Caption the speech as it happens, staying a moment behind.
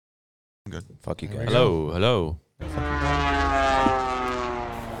good. Fuck you guys. Hello.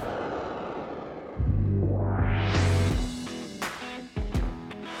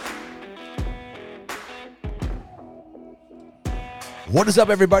 What is up,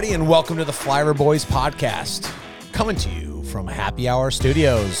 everybody, and welcome to the Flyoverboys podcast, coming to you from Happy Hour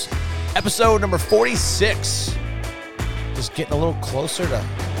Studios, episode number 46. Just getting a little closer to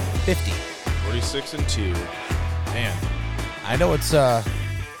 50. 46 and 2. Man. I know it's,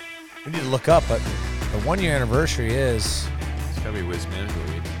 we need to look up, but the 1 year anniversary is... It's got to be Wiz Management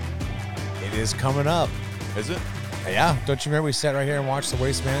Week. It is coming up. Is it? Yeah. Don't you remember we sat right here and watched the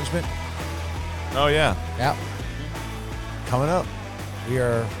Waste Management? Oh, yeah. Yeah. Coming up. We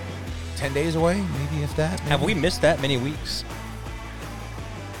are 10 days away, maybe if that. Maybe. Have we missed that many weeks?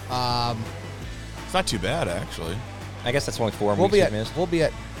 It's not too bad, actually. I guess that's only 4 We'll weeks be we've at, missed.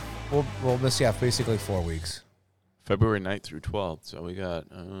 we'll miss, yeah, basically 4 weeks. February 9th through 12th. So we got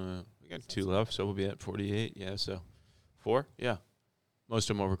 2 left. So we'll be at 48. Yeah. So 4. Yeah. Most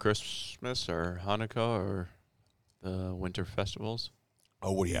of them over Christmas or Hanukkah or the winter festivals.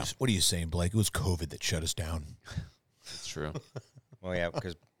 Oh, what are you saying, Blake? It was COVID that shut us down. That's true. Well, yeah,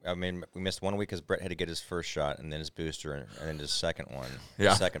 because, I mean, we missed 1 week because Brett had to get his first shot and then his booster and then his second one. Yeah.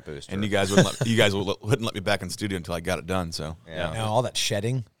 His second booster. And you guys wouldn't let me back in the studio until I got it done. So Yeah. Now all that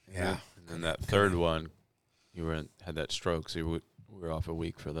shedding. Yeah. And then that third one, had that stroke, so we were off a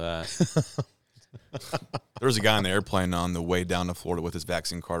week for that. there was a guy on the airplane on the way down to Florida with his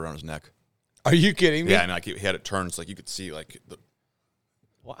vaccine card around his neck. Are you kidding me? Yeah, and he had it turned so you could see the.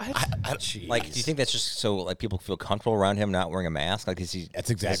 What? Like, do you think that's just so like people feel comfortable around him not wearing a mask? Like, That's has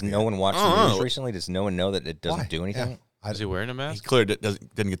exactly no one watched the Oh. news recently? Does no one know that it doesn't Why? do anything? Yeah. Is he wearing a He mask? clearly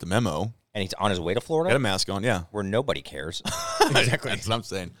didn't get the memo. And he's on his way to Got a Florida, mask on, yeah. where nobody cares. Exactly. That's what I'm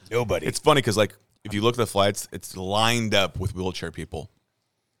saying. Nobody. It's funny because, like, if you look at the flights, it's lined up with wheelchair people.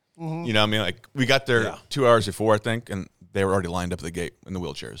 Mm-hmm. You know what I mean? Like, we got there 2 hours before, I think, and they were already lined up at the gate in the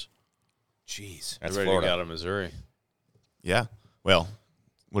wheelchairs. Jeez. That's Ready Florida. to get out of Missouri. Yeah. Well,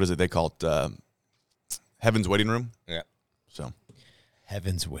 what is it? They call it Heaven's Waiting Room. Yeah. So,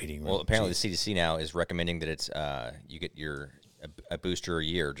 Heaven's waiting room. Well, apparently Jeez. the CDC now is recommending that it's you get a booster a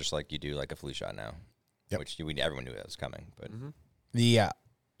year, just like you do like a flu shot now. Yep. Which everyone knew that was coming, but the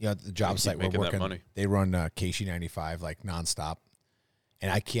the job keep site we're making that working, money. they run KC95 like nonstop,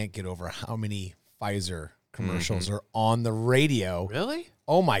 and I can't get over how many Pfizer commercials are on the radio. Really?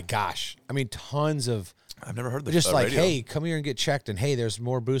 Oh my gosh! I mean, tons of I've never heard this. just like, radio. hey, come here and get checked, and hey, there's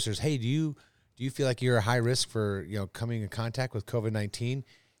more boosters. Hey, do you feel like you're a high risk for coming in contact with COVID-19?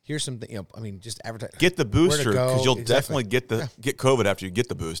 Here's something. I mean, just advertise. Get the booster go. because you'll Exactly. definitely get COVID after you get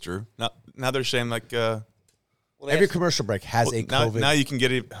the booster. Now they're saying like Every commercial break has a COVID. now you can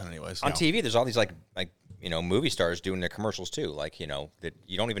get it anyways. on TV, there's all these like movie stars doing their commercials too. Like that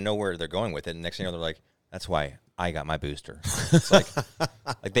you don't even know where they're going with it. And next thing you know, they're like, "That's why I got my booster." It's like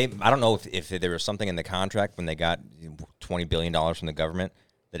I don't know if there was something in the contract when they got $20 billion from the government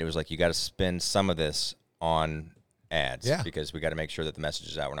that it was like you got to spend some of this on ads, because we got to make sure that the message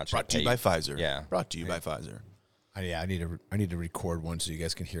is out. We're not just Brought to you by Pfizer. Yeah. Brought to you by Pfizer. I need to record one so you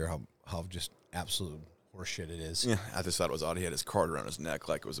guys can hear how just absolute horseshit it is. Yeah, I just thought it was odd. He had his card around his neck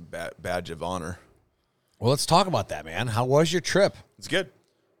like it was a badge of honor. Well, let's talk about that, man. How was your trip? It's good.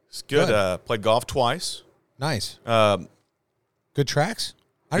 It's good. Good. Played golf twice. Nice. Good tracks?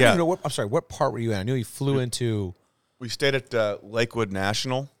 I don't Yeah. even know what part were you in? I knew you flew into. We stayed at Lakewood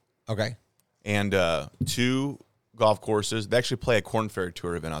National Okay. and 2 golf courses. They actually play a Corn Ferry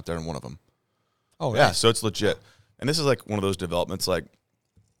Tour event out there in one of them. Oh, Yeah, nice. so it's legit. And this is like one of those developments, like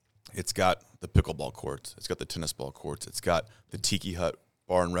it's got the pickleball courts, it's got the tennis ball courts, it's got the Tiki Hut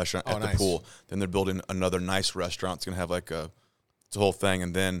bar and restaurant at nice. the pool. Then they're building another nice restaurant. It's going to have like it's a whole thing.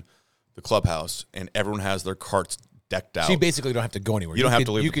 And then the clubhouse, and everyone has their carts decked out. So you basically don't have to go anywhere. You don't have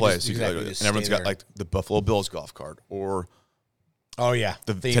to leave the could place. just- You can- exactly, just and everyone's stay got there. like the Buffalo Bills golf cart or Oh, yeah.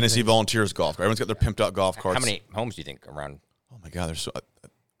 the Theme Tennessee thing. Volunteers golf cart. Everyone's got their pimped out golf carts. How many homes do you think around? Oh my God, there's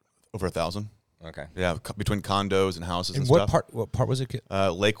over 1,000. Okay. Yeah, between condos and houses and And stuff. what part was it?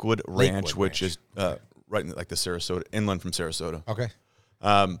 Lakewood Ranch, Lakewood which Ranch. is right in like the Sarasota, inland from Sarasota. Okay.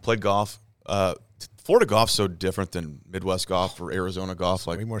 Played golf. Florida golf's so different than Midwest golf or Arizona golf.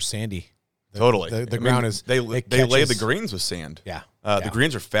 Like Way more sandy. totally, The I mean, ground is. they lay the catches- greens with sand. Yeah. The Yeah.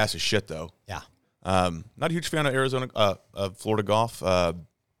 greens are fast as shit though. Yeah. Not a huge fan of Arizona, Florida golf.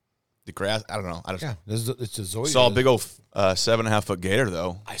 The grass, I don't know. I just Yeah. It's a Zoe. saw a big old 7.5 foot gator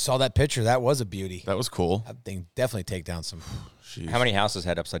though. I saw that picture. That was a beauty. That was cool. That thing definitely take down some. Jeez. How many houses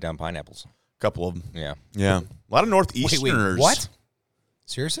had upside down pineapples? Couple of them. Yeah. Yeah, a lot of Northeasterners. What?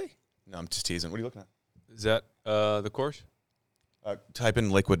 Seriously? No, I'm just teasing. What are you looking at? Is that the course? Type in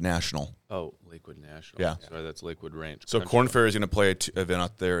Lakewood National. Oh, Lakewood National. Yeah. Sorry, that's Lakewood Ranch. So Country Corn Club. Ferry is going to play an event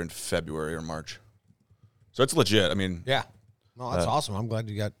out there in February or March. So it's legit. I mean, Yeah. No, that's awesome. I'm glad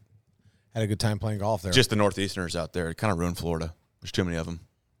you had a good time playing golf there. just the Northeasterners out there. It kind of ruined Florida. There's too many of them.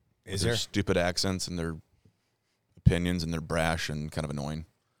 Is Their there? stupid accents and their opinions, and they're brash and kind of annoying.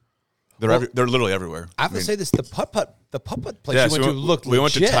 They're they're literally everywhere. I have to say this: the putt place Yeah, you went to looked legit. we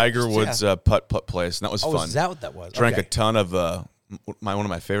went to Tiger Woods putt place, and that was Oh, fun. is that what that was? Drank Okay. a ton of one of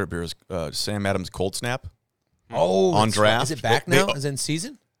my favorite beers, Sam Adams Cold Snap. Oh, on it's- draft. Is it back They- now? Is it in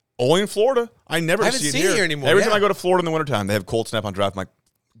season? Only in Florida. I never haven't see it seen it here here anymore, Every time yeah. I go to Florida in the wintertime, they have Cold Snap on draft. I'm like,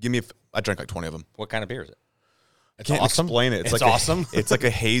 give me. I drank like 20 of them. What kind of beer is it? I can't awesome. explain it. It's like awesome. It's like a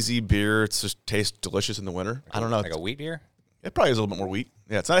hazy beer. It just tastes delicious in the winter. I don't know. Like a wheat beer? It probably is a little bit more wheat.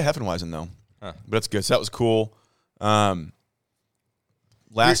 Yeah, it's not a Hefeweizen though, Huh. but it's good. So that was cool.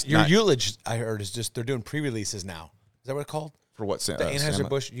 Last Your night, Ullage, I heard, is just they're doing pre-releases now. Is that what it's called? for what? The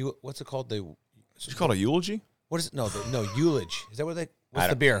Anheuser-Busch. What's it called? It's called a eulogy. What is it? No, Ullage. Is that what they? What's the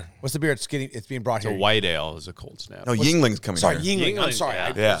don't- beer? What's the beer? It's being brought It's here. a white ale is a cold snap. No, Yingling's coming. Sorry, here. Yingling. I'm Yingling, sorry.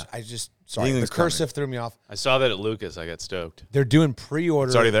 yeah. I just sorry. Yingling's The cursive threw me off. I saw that at Lucas. I got stoked. They're doing pre-order,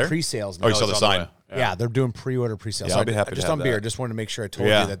 It's already there? pre-sales Oh, now. you saw the It's on sign. way. Yeah, they're doing pre-order, pre-sales. Yeah, So I'll be happy to just have on beer. that. Just wanted to make sure I told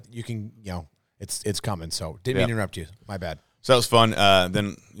Yeah. you that you can. It's coming. So didn't mean to interrupt you. My bad. So that was fun.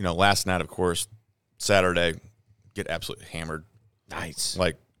 Then last night, of course, Saturday, get absolutely hammered. Nice.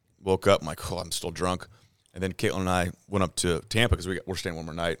 Like woke up, I'm like, oh, I'm still drunk. And then Caitlin and I went up to Tampa because we're staying one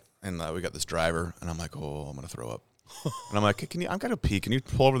more night, and we got this driver, and I'm like, oh, I'm gonna throw up. And I'm like, hey, I've got to pee. Can you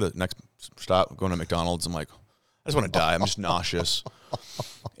pull over to the next stop? Going to McDonald's. I'm like, I just want to die. I'm just nauseous.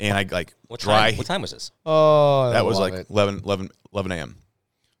 And I like What dry. time was this? Oh, That was like 11 a.m.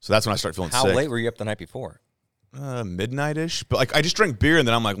 So that's when I started feeling How sick. late were you up the night before? Midnight-ish. But like I just drank beer, and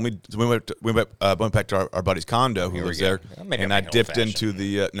then I'm like, we went back to our buddy's condo who Here we lives go. there, Yeah, maybe and I'll I make an dipped old-fashioned. into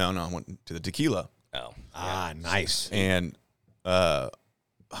the I went to the tequila, Oh. nice. and I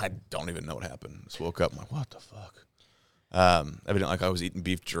don't even know what happened. Just woke up, I'm like, what the fuck? Evidently, like I was eating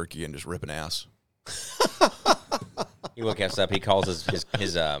beef jerky and just ripping ass. He wakes up. He calls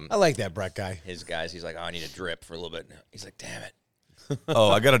his I like that Brett guy. his guys. He's like, oh, I need a drip for a little bit. He's like, damn it. Oh,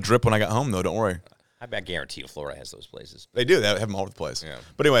 I got a drip when I got home though. Don't worry. I guarantee you Florida has those places. They do. They have them all over the place. Yeah.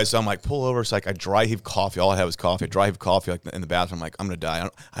 But anyway, so I'm like, pull over. It's like I dry heave coffee. All I have is coffee. I dry heave coffee like in the bathroom. I'm like, I'm gonna die.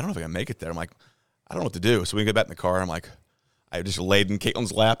 I don't know if I can make it there. I'm like, I don't know what to do. So we get back in the car. I'm like, I just laid in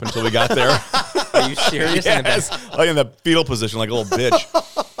Caitlin's lap until we got there. Are you serious? In the back? Yes, like in the fetal position, like a little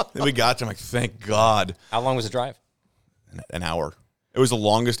bitch. Then we got there. I'm like, thank God. How long was the drive? An hour. It was the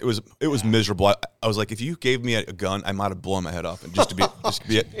longest. It was miserable. I was like, if you gave me a gun, I might have blown my head off, and just to be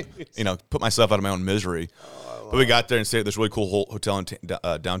put myself out of my own misery. But we got there and stayed at this really cool hotel in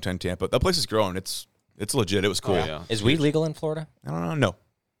downtown Tampa. That place is growing. It's legit. It was cool. Oh, yeah. Is weed legal in Florida? I don't know. No,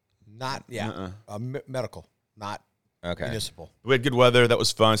 Not medical, not Okay. municipal. we had good weather. That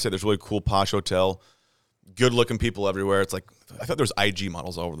was fun. Stayed at this really cool posh hotel. Good looking people everywhere. It's like I thought there was IG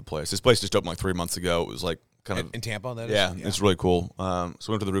models all over the place. This place just opened like 3 months ago. It was like kind of In Tampa, that is? yeah, it's really cool. So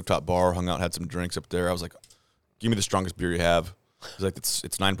we went to the rooftop bar, hung out, had some drinks up there. I was like, "Give me the strongest beer you have." He's like, "It's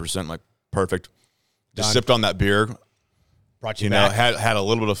 9%." I'm like, perfect. Just Done. sipped on that beer. Brought you, You know, back. had a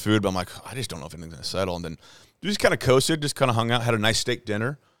little bit of food, but I'm like, I just don't know if anything's gonna settle. And then we just kind of coasted, just kind of hung out, had a nice steak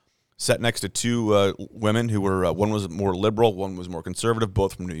dinner. Sat next to two women who were one was more liberal, one was more conservative,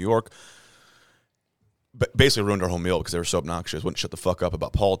 both from New York. But basically ruined our whole meal because they were so obnoxious. Wouldn't shut the fuck up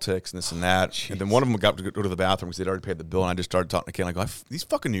about politics and this and that. And then one of them got to go to the bathroom because they'd already paid the bill. And I just started talking to Ken. I go, these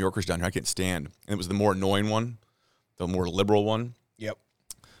fucking New Yorkers down here, I can't stand. And it was the more annoying one, the more liberal one, Yep.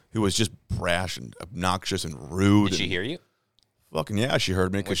 who was just brash and obnoxious and rude. Did she and hear you? Fucking yeah, she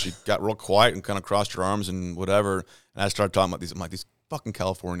heard me because she got real quiet and kind of crossed her arms and whatever. And I started talking about these. I'm like, these fucking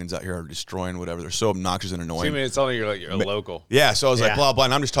Californians out here are destroying whatever. They're so obnoxious and So annoying. you mean it's only you're a local. Yeah, so I was Yeah. like, blah, blah.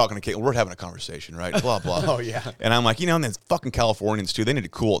 And I'm just talking to Kate. We're having a conversation, right? Blah, blah. Oh, yeah. And I'm like, and then fucking Californians, too. They need to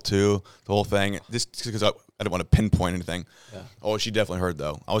cool it, too, the whole thing. Just because I didn't want to pinpoint anything. Yeah. Oh, she definitely heard,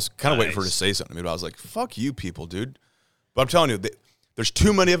 though. I was kind of waiting for her to say something to me, but I was like, fuck you people, dude. But I'm telling you, there's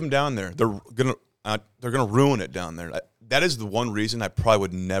too many of them down there. They're gonna ruin it down there. That is the one reason I probably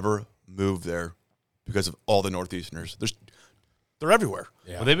would never move there because of all the Northeasterners. They're everywhere.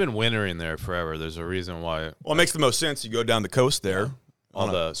 Yeah. Well, they've been wintering there forever. There's a reason why Well, it makes the most sense. You go down the coast there. all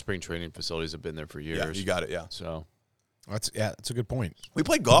the spring training facilities have been there for years. Yeah, you got it, yeah. So That's a good point. We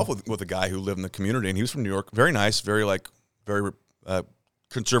played golf with a guy who lived in the community, and he was from New York. Very nice, very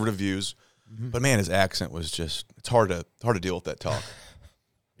conservative views. Mm-hmm. But man, his accent was it's hard to deal with that talk.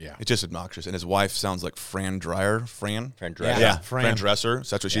 Yeah. It's just obnoxious. And his wife sounds like Fran Dreyer. Fran Dresser. Yeah, Fran. Fran Dresser.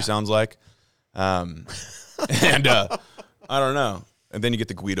 So that's what she sounds like. And I'm I don't know. And then you get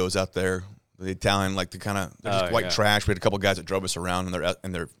the Guidos out there, the Italian, like the kind of they're just white trash. We had a couple guys that drove us around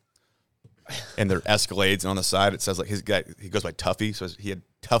in their Escalades, and on the side it says like he goes by Tuffy, so he had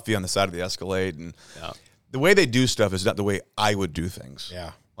Tuffy on the side of the Escalade, and the way they do stuff is not the way I would do things.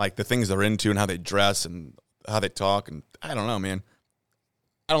 Yeah, like the things they're into and how they dress and how they talk, and I don't know, man.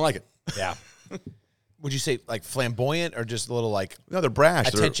 I don't like it. Yeah. Would you say like flamboyant or just a little like no? They're brash.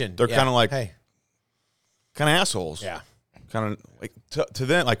 Attention. They're kind of like hey, kind of assholes. Yeah. Kind of like to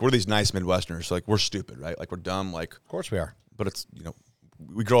them, like we're these nice Midwesterners. So like we're stupid, right? Like we're dumb. Like of course we are. But it's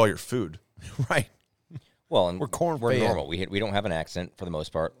we grow all your food, right? Well, and we're normal. We don't have an accent for the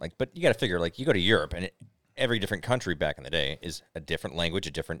most part. Like, but you got to figure like you go to Europe and every different country back in the day is a different language,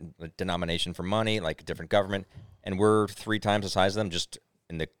 a different denomination for money, like a different government, and we're 3 times the size of them just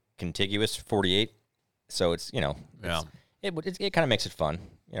in the contiguous 48. So it's it kind of makes it fun.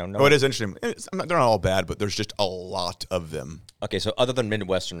 It is interesting. They're not all bad, but there's just a lot of them. Okay, so other than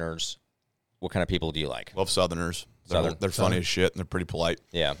Midwesterners, what kind of people do you like? Love Southerners. They're funny as shit, and they're pretty polite.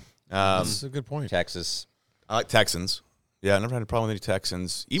 Yeah. That's a good point. Texas. I like Texans. Yeah, I never had a problem with any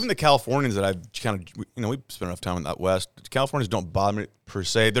Texans. Even the Californians that I've kind of, we spent enough time in that West. Californians don't bother me per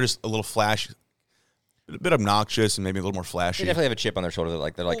se. They're just a little flashy, a bit obnoxious, and maybe a little more flashy. They definitely have a chip on their shoulder.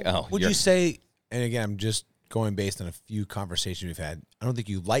 They're like, oh. Would you say, and again, I'm just going based on a few conversations we've had, I don't think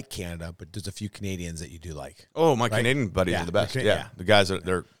you like Canada, but there's a few Canadians that you do like. Oh, my Canadian buddies are the best. Yeah. The guys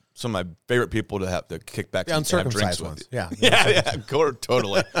they're some of my favorite people to have to kick back and have drinks with. Ones. Yeah.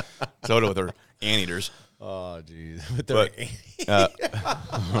 Totally. Totally with their anteaters. Oh, geez. But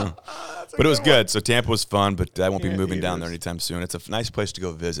it was good. So Tampa was fun, but I won't be moving down there anytime soon. It's a nice place to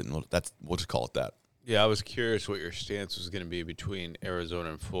go visit, and we'll just call it that. Yeah, I was curious what your stance was going to be between Arizona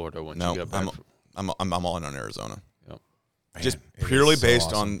and Florida when you got back. I'm all in on Arizona. Yep. Just purely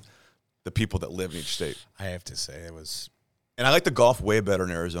based on the people that live in each state. I have to say it was, and I like the golf way better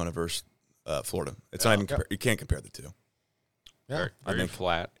in Arizona versus Florida. It's not even you can't compare the two. Yeah, very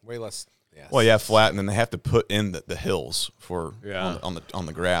flat, way less. Yes. Well, yeah, flat, and then they have to put in the hills for on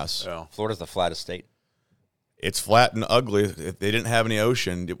the grass. Yeah. Florida's the flattest state. It's flat and ugly. If they didn't have any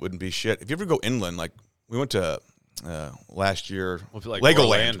ocean, it wouldn't be shit. If you ever go inland, like we went to last year, like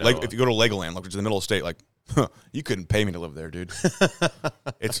Legoland. If you go to Legoland, which is in the middle of the state, like you couldn't pay me to live there, dude.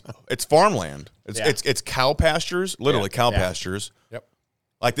 it's farmland. It's cow pastures, literally cow pastures. Yep.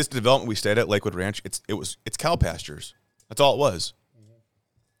 Like this development we stayed at, Lakewood Ranch. It's cow pastures. That's all it was.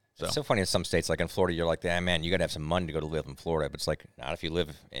 It's so funny in some states, like in Florida, you're like, man, you got to have some money to go to live in Florida. But it's like, not if you live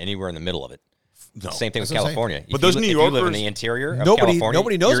anywhere in the middle of it. No. Same thing with California. But those New Yorkers, if you live in the interior of nobody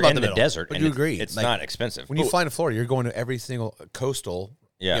California, knows you're about in the desert. But and you agree. It's like, not expensive. Oh. When you fly into Florida, you're going to every single coastal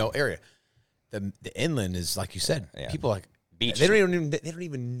area. The inland is, like you said, people like beach. They don't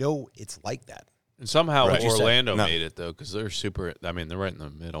even know it's like that. And somehow Orlando No. made it, though, because they're super, they're right in the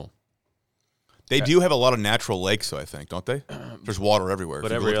middle. They do have a lot of natural lakes, though, I think, don't they? There's water everywhere.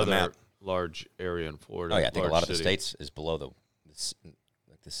 But every other large area in Florida. Oh, yeah, I think a lot of the city. states is below the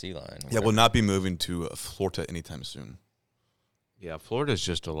sea line. Yeah, we'll not be moving to Florida anytime soon. Yeah, Florida's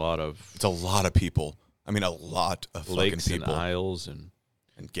just a lot of... It's a lot of people. I mean, a lot of lakes fucking people. And isles and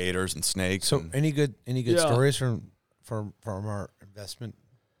gators and snakes. So any good stories from our investment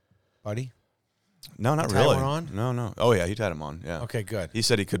buddy? No, not tie really. one on? No. Oh, yeah, he tied him on, yeah. Okay, good. He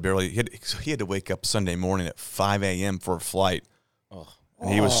said he could barely... He had to wake up Sunday morning at 5 a.m. for a flight. Oh.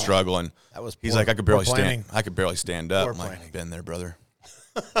 And he was struggling. That was He's poor, like, I could barely planning. stand. I could barely stand up. Poor I'm like, planning. been there, brother.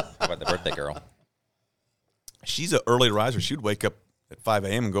 How about the birthday girl? She's an early riser. She'd wake up at 5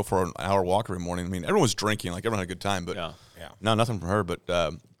 a.m. and go for an hour walk every morning. I mean, everyone was drinking. Like, everyone had a good time. But no, nothing from her. But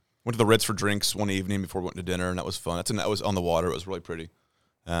went to the Ritz for drinks one evening before we went to dinner, and that was fun. That was on the water. It was really pretty.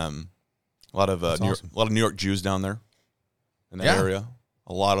 A lot of New York Jews down there in that area.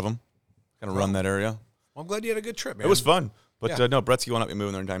 A lot of them. Kind of run that area. Well, I'm glad you had a good trip, man. It was fun. But no, Bretsky will not be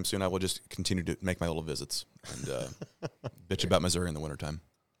moving there anytime soon. I will just continue to make my little visits and bitch about Missouri in the wintertime.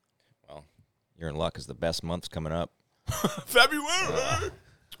 Well, you're in luck because the best month's coming up. February.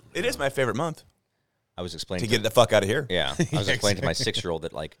 It is my favorite month. I was explaining to get the fuck out of here. Yeah, I was explaining to my 6-year-old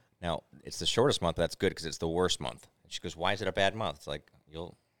that now it's the shortest month. But that's good because it's the worst month. And she goes, "Why is it a bad month?" It's like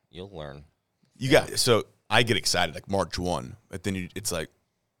you'll learn. So I get excited like March 1, but then it's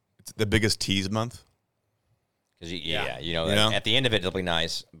the biggest tease month. Because at the end of it, it'll be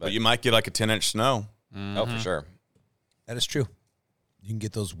nice. But you might get like a 10-inch snow. Mm-hmm. Oh, for sure. That is true. You can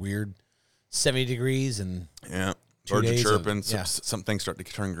get those weird 70 degrees and birds are chirping. Some things start to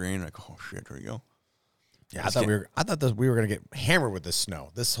turn green. Like, oh shit, here we go. Yeah, I thought we were going to get hammered with this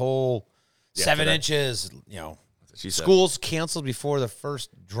snow. This whole 7 inches. That's She said. School's canceled before the first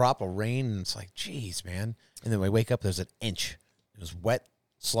drop of rain, and it's like, geez, man. And then we wake up, there's an inch. It was wet,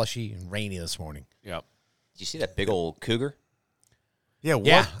 slushy, and rainy this morning. Yep. Did you see that big old cougar? Yeah, what?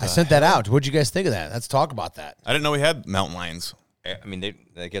 Yeah, I sent that out. What'd you guys think of that? Let's talk about that. I didn't know we had mountain lions. I mean,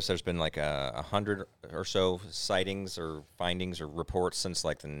 I guess there's been like 100 or so sightings or findings or reports since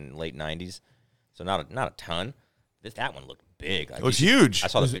like the late 90s. So not a ton. That one looked big. Like, It was huge. I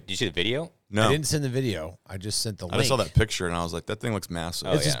saw did you see the video? No. I didn't send the video. I just sent the link. I just saw that picture, and I was like, that thing looks massive.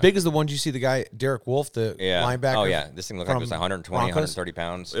 Oh, It's as big as the ones you see the guy, Derek Wolf, the linebacker. Oh, yeah. This thing looked like it was 120, Broncos. 130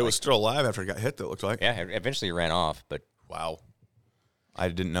 pounds. It was still alive after it got hit, though, it looked like. Yeah, eventually it ran off, but Wow. I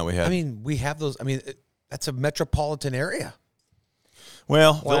didn't know we had. I mean, we have those. I mean, that's a metropolitan area.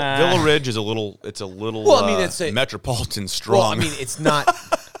 Well, Villa Ridge is a little. Well, I mean, it's a metropolitan strong. Well, I mean, it's not.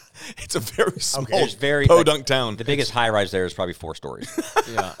 it's a very small, there's very podunk town. the biggest high rise there is probably 4 stories.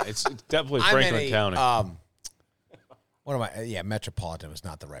 Yeah, it's definitely I'm Franklin in a, County. What am I? Yeah, metropolitan was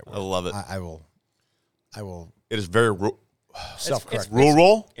not the right word. I love it. I will It is very self-correct.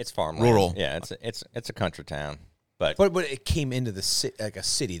 rural. It's farmland. Rural. Yeah, it's a country town. But But it came into the like a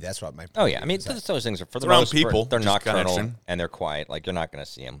city. That's what my. oh yeah, I mean those things are for the around most people, part, they're which is kinda nocturnal interesting. and they're quiet. Like you're not going to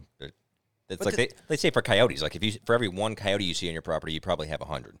see them. It's like they say for coyotes. Like for every one coyote you see on your property, you probably have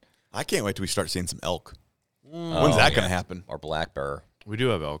 100. I can't wait till we start seeing some elk. When's that going to happen? Or black bear. We do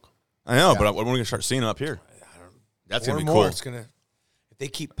have elk. I know, but when are we going to start seeing them up here? That's going to be more. cool. It's gonna. If they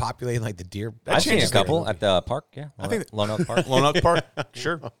keep populating like the deer. I've seen a changes couple at the park. Yeah, I think Lone Oak Park. Lone Oak Park,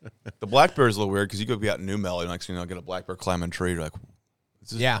 sure. The black bear is a little weird because you go be out in New Mel and next thing you know, get a black bear climbing a tree. You're like,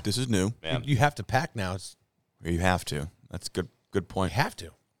 this is new. Yeah. You have to pack now. You have to. That's good. Good You point. have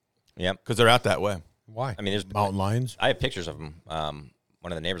to. Yep. Because they're out that way. Why? I mean, there's mountain lions. I have pictures of them.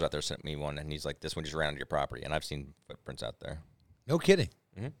 One of the neighbors out there sent me one, and he's like, "This one just ran onto your property," and I've seen footprints out there. No kidding.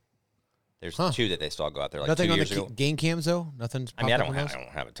 There's 2 that they saw go out there like Nothing 2 on years the ago. game cams though. Nothing's. I mean, I popped don't up on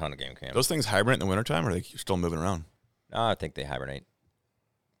have a ton of game cams. Those things hibernate in the wintertime, or are they still moving around? No, I think they hibernate.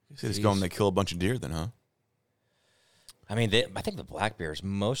 You say they go and they kill a bunch of deer then, huh? I mean, I think the black bears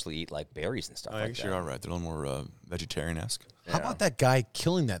mostly eat like berries and stuff I like guess that. you're all right. They're a little more vegetarian-esque. How about that guy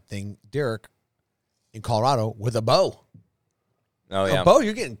killing that thing, Derek, in Colorado with a bow? Oh yeah, A bow,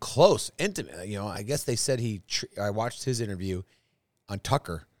 you're getting close, intimate. You know, I guess they said I watched his interview on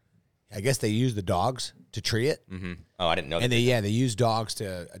Tucker. I guess they used the dogs to tree it. Mm-hmm. Oh, I didn't know. And that. they use dogs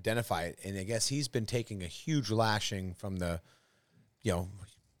to identify it. And I guess he's been taking a huge lashing from the,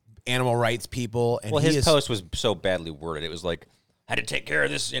 animal rights people. And Well, his post was so badly worded. It was like, had to take care of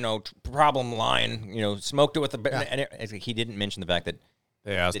this, problem lion. Smoked it with and he didn't mention the fact that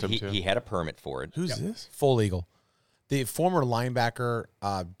They asked him to. he had a permit for it. Who's this? full legal. The former linebacker,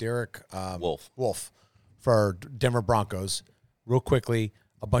 Derek Wolf. for Denver Broncos. Real quickly,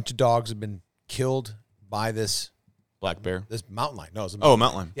 a bunch of dogs have been killed by this Black bear. mountain lion. No, it was a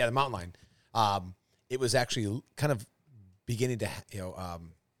Mountain lion. Yeah, the mountain lion. It was actually kind of beginning to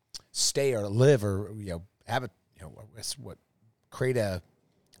stay or live or have create a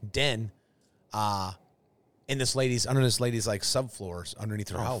den in this lady's like subfloors underneath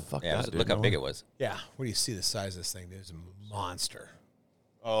her house. Fuck Yeah, that, look dude. how big it was. Yeah, where do you see the size of this thing? There's a monster,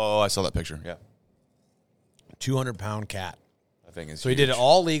 Oh, I saw that picture. Yeah. 200-pound cat. I think it's So he did it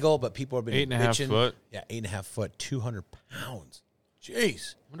all legal, but people have been 8.5 bitching. foot. Yeah, 8.5 foot, 200 pounds.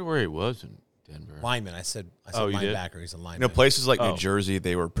 Jeez. I wonder where he was in Denver. Lineman. I said Oh, you did? linebacker. He's a lineman. Places like Oh. New Jersey,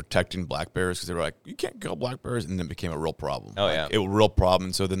 they were protecting black bears because they were like, you can't kill black bears, and then it became a real problem. Oh, Like, yeah. it was a real problem.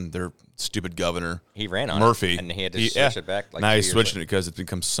 And so then their stupid governor, He ran on Murphy, it, and he had to switch it back. Like now 2 he's years switching later. it because it's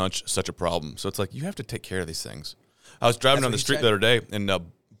become such a problem. So it's like you have to take care of these things. I was driving That's down what the he street said. the other day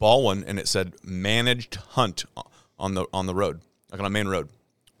in Baldwin, and it said managed hunt on the road, like on a main road.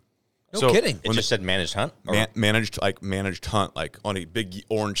 No kidding. It just said managed hunt. Or- managed hunt, like on a big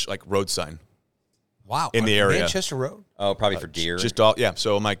orange like road sign. Wow. in the On area. Manchester Road? oh, probably for deer. Just all yeah.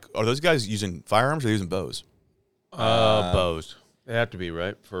 So I'm like, are those guys using firearms or using bows? Bows. They have to be,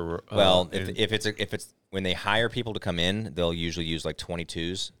 right? For well, and- if it's when they hire people to come in, they'll usually use like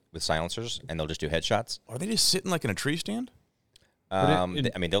 22s with silencers, and they'll just do headshots. Are they just sitting like in a tree stand? I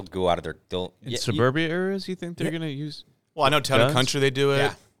mean, they'll go out of their in suburbia areas, you think they're going to use? Well, I know Town and Guns? Country they do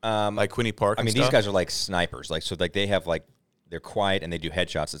it. Yeah. Like Queenie Park. I and mean, stuff. these guys are like snipers. Like, so like they have like they're quiet and they do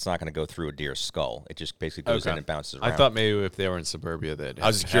headshots. It's not going to go through a deer's skull. It just basically goes in and bounces around. I thought maybe if they were in suburbia, that I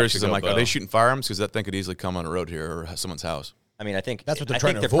was just curious because I'm like, are they shooting firearms? Because that thing could easily come on a road here or someone's house. I mean, I think That's what they're I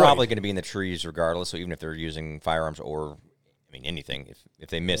trying think to they're avoid. probably going to be in the trees regardless. So even if they're using firearms or, I mean, anything, if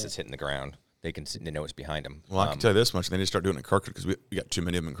they miss, it's hitting the ground. They know it's behind them. Well, I can tell you this much: they need to start doing it in Kirkwood because we got too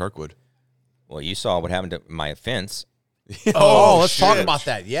many of them in Kirkwood. Well, you saw what happened to my fence. Oh, let's talk shit. about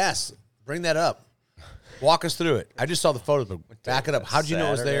that. Yes. Bring that up. Walk us through it. I just saw the photos, but back it up. How did you know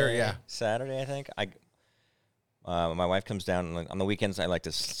it was there? Yeah. Saturday, I think. My wife comes down on the weekends. I like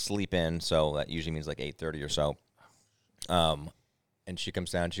to sleep in, so that usually means like 8:30 or so. And she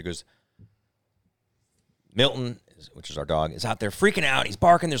comes down. She goes, Milton, which is our dog, is out there freaking out. He's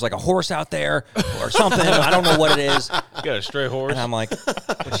barking. There's like a horse out there or something. I don't know what it is. You got a stray horse. And I'm like,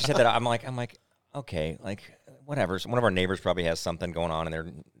 when she said that, I'm like, okay, like whatever. So one of our neighbors probably has something going on, and they're,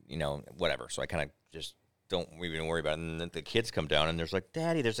 whatever. So I kind of just don't even worry about it. And then the kids come down, and there's like,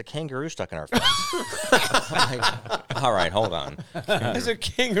 Daddy, there's a kangaroo stuck in our fence. I'm like, all right, hold on. There's a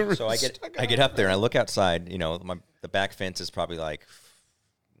kangaroo. So I get up there, and I look outside. The back fence is probably like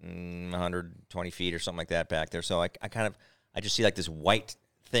 120 feet or something like that back there. So I just see like this white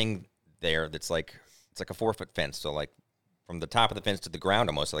thing there that's like, it's like a 4-foot fence. So like from the top of the fence to the ground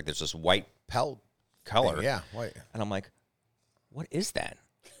almost, like there's this white pelt color. Yeah, white. And I'm like, what is that?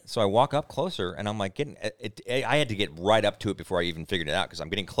 So I walk up closer, and I'm like, I had to get right up to it before I even figured it out, because I'm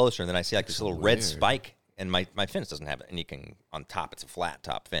getting closer, and then I see like this little red spike, and my fence doesn't have anything on top. It's a flat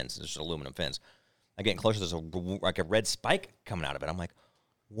top fence. It's just an aluminum fence. I'm getting closer. There's a red spike coming out of it. I'm like,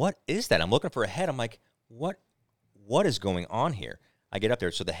 what is that? I'm looking for a head. I'm like, what is going on here? I get up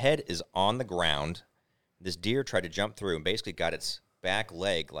there. So the head is on the ground. This deer tried to jump through and basically got its back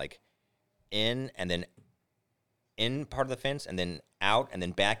leg like in, and then in part of the fence, and then out, and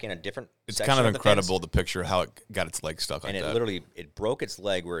then back in a different It's kind of incredible, the picture, how it got its leg stuck like that. And it broke its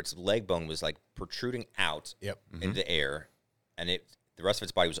leg, where its leg bone was like protruding out into the air, and the rest of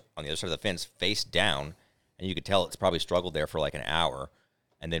its body was on the other side of the fence, face down, and you could tell it's probably struggled there for like an hour,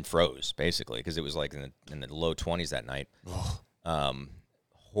 and then froze, basically, because it was like in the low 20s that night.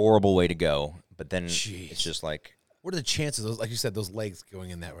 Horrible way to go, but then it's just like... What are the chances, those, like you said, those legs going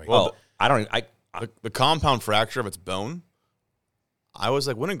in that way? Well, the compound fracture of its bone, I was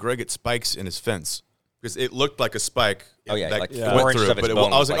like, when did Greg get spikes in his fence? Because it looked like a spike. Oh, yeah, that like 4 went inches through of it, its but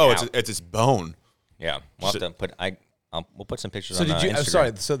bone I was was like, like out. it's its bone. Yeah, we'll have to put... we'll put some pictures So on did you? I'm Instagram.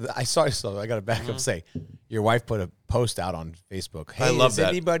 sorry. So I saw. So I got to back up. And say, your wife put a post out on Facebook. Hey, I love does that.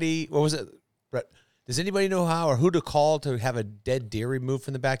 anybody? What was it, Brett? Does anybody know how or who to call to have a dead deer removed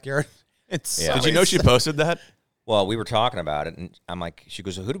from the backyard? Yeah. Did you know she posted that? Well, we were talking about it, and I'm like, she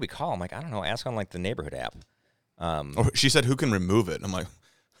goes, who do we call? I'm like, I don't know. Ask on like the neighborhood app. Or she said, who can remove it? I'm like,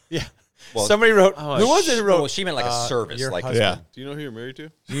 Yeah. Well, somebody wrote. Who was it? Who wrote? Well, she meant like a service. Your Like, husband. yeah. Do you know who you're married to?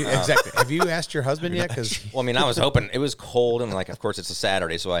 Exactly. Have you asked your husband yet? Because well, I mean, I was hoping. It was cold, and like, of course, it's a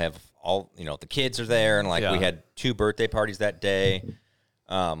Saturday, so I have all, the kids are there, and like, we had 2 birthday parties that day.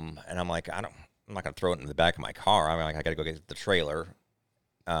 And I'm like, I'm not gonna throw it in the back of my car. I'm like, I gotta go get the trailer.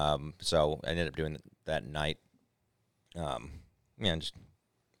 So I ended up doing that night. Just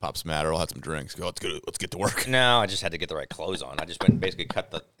pop some Adderall, had some drinks. Go, let's get to work. no, I just had to get the right clothes on. I just basically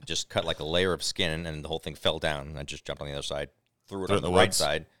cut like a layer of skin, and the whole thing fell down. And I just jumped on the other side, threw it on the right woods.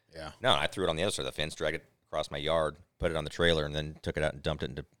 side. Yeah. No, I threw it on the other side of the fence, dragged it across my yard, put it on the trailer, and then took it out and dumped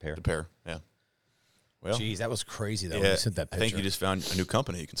it into Pear. The pair, yeah. Well, geez, that was crazy though. When you sent that I picture. think you just found a new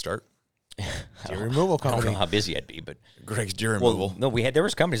company you can start. Deer removal I don't company. know how busy I'd be, but Greg's deer removal. no, there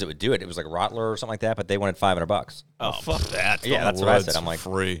was companies that would do it. It was like Rottler or something like that, but they wanted $500. Oh, fuck that. Yeah, From that's the what I woods said. I'm for like,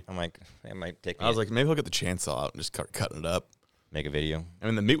 free. It might take me. I was like, maybe he'll get the chainsaw out and just start cutting it up. make a video. I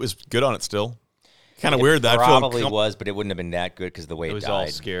mean, the meat was good on it still. Kind of weird that probably was, but it wouldn't have been that good because the way It it was died. all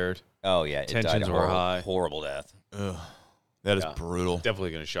scared. Oh yeah, it died Tensions a were high. horrible death. Ugh, that is Yeah. brutal.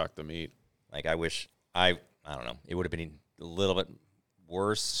 Definitely going to shock the meat. Like I wish I don't know. It would have been a little bit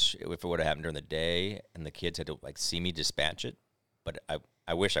worse if it would have happened during the day and the kids had to like see me dispatch it. But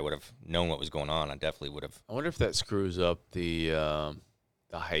I wish I would have known what was going on. I definitely would have. I wonder if that screws up the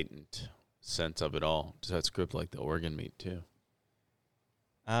heightened sense of it all. Does that screw up like the organ meat too?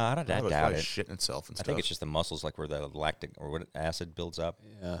 I That doubt was it. probably shitting itself and I stuff. think it's just the muscles, like where the lactic or what acid builds up.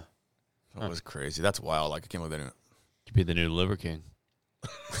 Yeah. That was crazy. That's wild. Like I can't believe they didn't. Could be the new Liver King.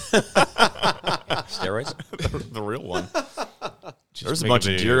 Steroids. The real one. Just There's a make bunch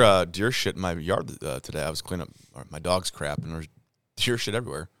of video. deer shit in my yard today. I was cleaning up my dog's crap, and there's deer shit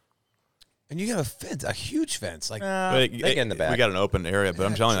everywhere. And you got a fence, a huge fence. Like, They get in the back. We got an open area, but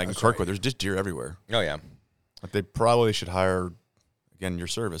I'm telling you, like in that's right. Kirkwood, there's just deer everywhere. Oh yeah. Like they probably should hire again your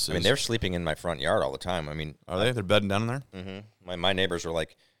services. I mean, they're sleeping in my front yard all the time. I mean, are they? They're bedding down in there. mm-hmm. My neighbors are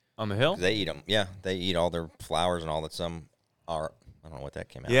like, On the hill? they eat them. Yeah, they eat all their flowers and all that. Some are. I don't know what that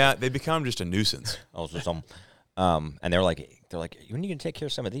came out. Yeah, they become just a nuisance. Also some. And they're like, when are you gonna take care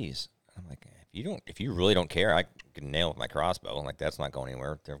of some of these? I'm like, if you really don't care, I can nail it with my crossbow. I'm like, that's not going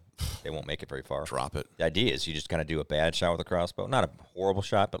anywhere. They won't make it very far. Drop it. The idea is you just kind of do a bad shot with a crossbow. Not a horrible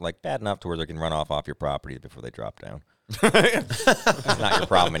shot, but like bad enough to where they can run off your property before they drop down. It's not your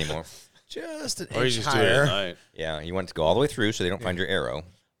problem anymore. just an Or you inch just do it at higher. night. Yeah, you want it to go all the way through so they don't find your arrow.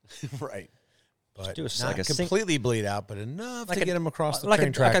 Right. But do a- not like a completely bleed out, but enough to get them across the like train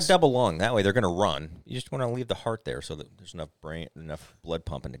a tracks. double lung. That way they're going to run. You just want to leave the heart there so that there's enough blood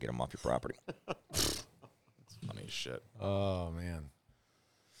pumping to get them off your property. Funny shit. Oh, man.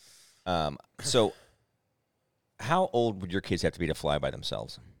 So, how old would your kids have to be to fly by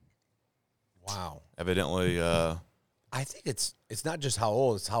themselves? Wow. Evidently, I think it's not just how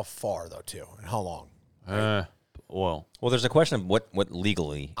old, it's how far, though, too, and how long. Well, Well, there's a question of what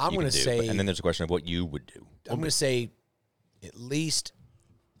legally I'm you gonna can do, say- and then there's a question of what you would do. I'm going to say at least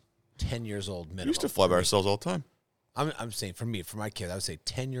 10 years old minimum. we used to fly by ourselves all the time. I'm saying for me, for my kids, I would say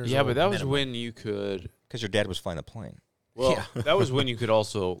 10 years old. yeah, but that was minimum. when you could. Because your dad was flying the plane. Well, Yeah. that was when you could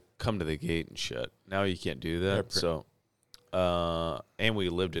also come to the gate and shit. Now you can't do that. So, and we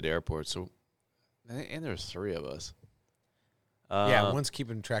lived at airports. So, and there's 3 of us. Yeah, one's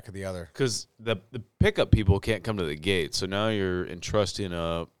keeping track of the other. Because the pickup people can't come to the gate. So now you're entrusting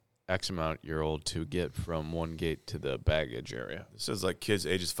a X amount year old to get from one gate to the baggage area. This is like kids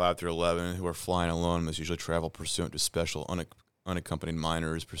ages 5 through 11 who are flying alone must usually travel pursuant to special unaccompanied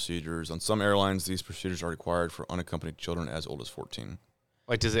minors procedures. On some airlines, these procedures are required for unaccompanied children as old as 14.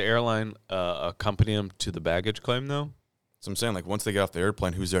 Like, does the airline accompany them to the baggage claim, though? So I'm saying, like, once they get off the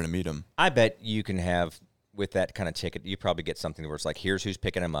airplane, who's there to meet them? I bet you can have, with that kind of ticket, you probably get something where it's like, here's who's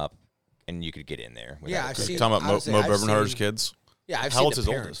picking them up, and you could get in there. Yeah, without I've a seen- Talking about I would say Mo I've Bernhard's seen- kids? Yeah, I've How seen old's the his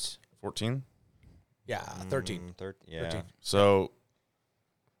parents. oldest? 14? Yeah, 13. Yeah. 13. So,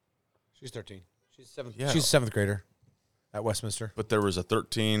 She's 13. She's seventh. Yeah. She's a 7th grader at Westminster. but there was a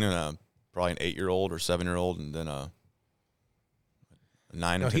 13 and probably an 8-year-old or 7-year-old, and then a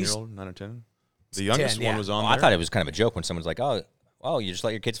 9 No, and he's- 10-year-old, 9 or 10. The youngest 10, one yeah. was on Well, there. I thought it was kind of a joke when someone's like, oh, you just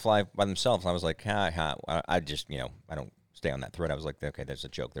let your kids fly by themselves. And I was like, I just, I don't stay on that thread. I was like, okay, there's a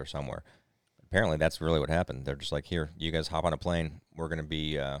joke there somewhere. Apparently, that's really what happened. They're just like, here, you guys hop on a plane. We're going to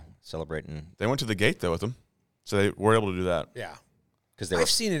be celebrating. They went to the gate, though, with them. So they were able to do that. Yeah. Because they were I've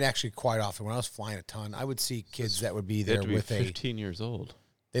seen it actually quite often. When I was flying a ton, I would see kids that would be They there had to be with 15 years old.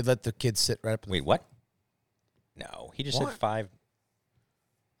 they'd let the kids sit right up in the, Wait, what? No, he just What? said 5.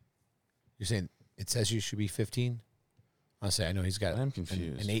 You're saying it says you should be 15? I'll say, I know he's got I'm an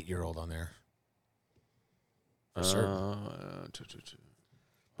confused. 8-year-old on there. For certain. 2.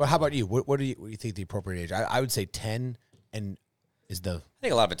 But how about you? What do you think the appropriate age? I would say 10 and is the I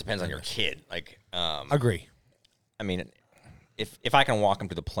think a lot of it depends on your kid. Like, agree. I mean, if I can walk them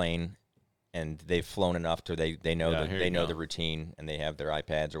to the plane and they've flown enough to they know Yeah, here you know go. the routine and they have their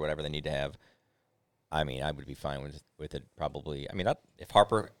iPads or whatever they need to have, I mean, I would be fine with it probably. I mean, if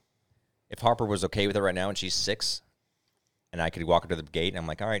Harper was okay with it right now and she's 6 and I could walk her to the gate and I'm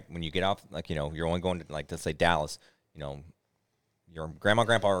like, all right, when you get off, like, you're only going to, like, let's say Dallas, your grandma and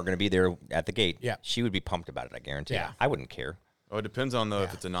grandpa are going to be there at the gate. Yeah. She would be pumped about it, I guarantee. Yeah. I wouldn't care. Oh, it depends on, though,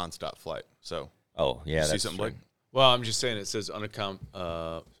 if it's a nonstop flight. So, Oh, yeah. you see that's something, true. Blake? Well, I'm just saying it says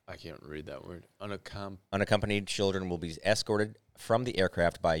I can't read that word. Unaccompanied children will be escorted from the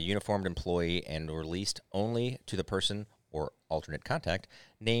aircraft by a uniformed employee and released only to the person or alternate contact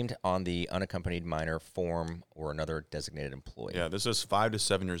named on the unaccompanied minor form or another designated employee. Yeah, this is 5 to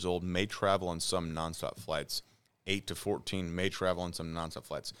 7 years old, may travel on some nonstop flights. 8 to 14 may travel on some nonstop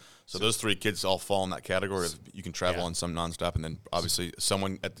flights. So those 3 kids all fall in that category of you can travel on some nonstop, and then obviously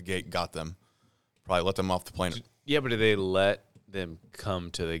someone at the gate got them, probably let them off the plane. Yeah, but do they let them come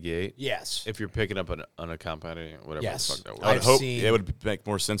to the gate? Yes. If you're picking up an unaccompanied, whatever Yes. the fuck that word I would I've hope seen- it would make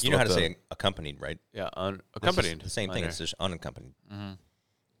more sense. You to know how let to the say accompanied, right? Yeah, It's unaccompanied. the same thing. minor. It's just unaccompanied.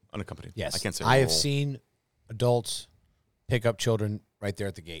 unaccompanied. Yes. I can't say. I have rural. seen adults pick up children right there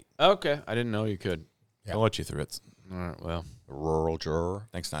at the gate. Okay, I didn't know you could. Yeah. I'll let you through it. All right, well, A rural juror.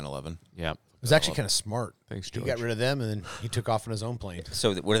 Thanks, 9/11. yeah. It was actually kind of smart. Thanks, He George. got rid of them, and then he took off on his own plane.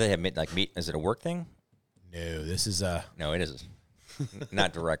 So what do they have? Meet? Is it a work thing? No, this is No, it isn't.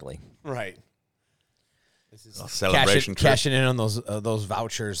 Not directly. right. This is celebration trip. cashing in on those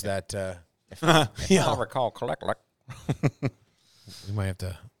vouchers that If I recall correctly. we might have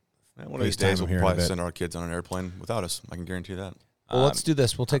to. One of these FaceTime days, them we'll here in a probably bit. send our kids on an airplane without us. I can guarantee that. Well, let's do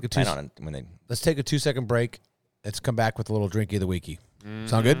this. We'll take a Plan on it when they. Let's take a 2-second break. Let's come back with a little Drinky of the Weeky.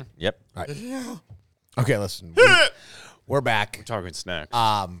 Sound good? Yep. All right. Okay, listen. We're back. Talking snacks.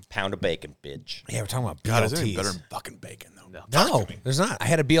 Pound of bacon, bitch. Yeah, we're talking about God, is there any BLTs. better than fucking bacon, though? No, there's not. I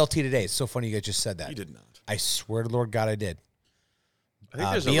had a BLT today. It's so funny you guys just said that. You did not. I swear to Lord God, I did. I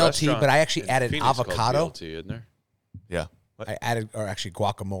think there's a BLT, restaurant but I actually in added Phoenix called avocado. BLT, isn't there? Yeah. I added, or actually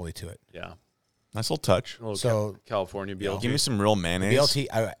guacamole to it. Yeah. Nice little touch. A little So- California BLT. Give me some real mayonnaise. BLT,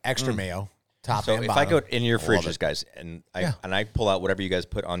 extra mayo. top So and if bottom. I go in your love fridges, it. guys, and I pull out whatever you guys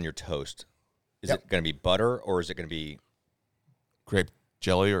put on your toast, is Yep. it going to be butter or is it going to be Grape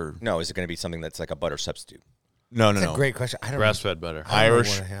jelly or no? Is it going to be something that's like a butter substitute? no? That's a great question. I don't know. Grass-fed butter. I don't know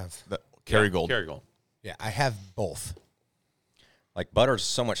Irish. what I have. Kerrygold. Kerrygold. Yeah, I have both. Like butter is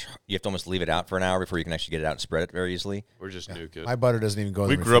so much. You have to almost leave it out for an hour before you can actually get it out and spread it very easily. We're just nuke it. My butter doesn't even go in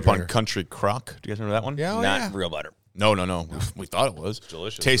We the grew up on refrigerator. Country Crock. Do you guys remember that one? Yeah, oh, Not yeah. real butter. No. We thought it was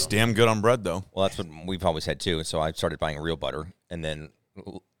delicious, Tastes though. damn good on bread though. Well, that's what we've always had too. So I started buying real butter, and then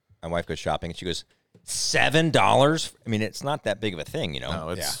my wife goes shopping, and she goes, $7. I mean, it's not that big of a thing, you know. No,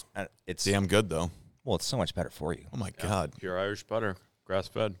 it's It's damn good though. well, it's so much better for you. Oh my god, Pure Irish butter.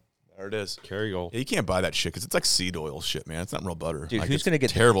 Grass-fed. there it is. Kerrygold. Yeah, you can't buy that shit because it's like seed oil shit, man. It's not real butter. Dude, Like, who's it's going to get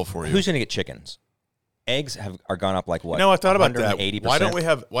terrible for you? Who's going to get chickens? Eggs are gone up like what? No, I thought about that. 180%?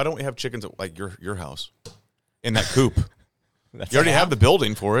 Why don't we have chickens at like your house in that coop? That's You already have the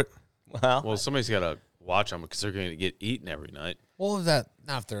building for it. Well, somebody's got to watch them because they're going to get eaten every night. Well, is that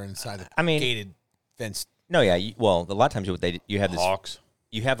not if they're inside the I mean- gated fenced? no, yeah. Well, a lot of times you have this. Hawks.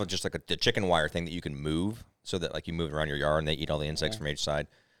 You have just like the chicken wire thing that you can move, so that like you move it around your yard and they eat all the insects from each side.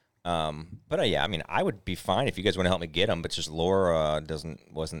 But yeah, I mean, I would be fine if you guys want to help me get them, but just Laura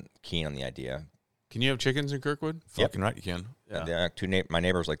wasn't keen on the idea. Can you have chickens in Kirkwood? Fucking right, you can. Yeah. My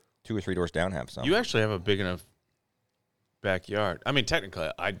neighbors like 2 or 3 doors down have some. You actually have a big enough backyard. I mean, technically,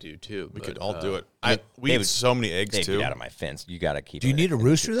 I do too. We but, could all do it. We they eat would- so many eggs They too. get out of my fence. You got to keep. Do you it need a in-